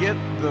does he get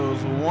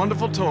those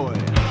wonderful toys?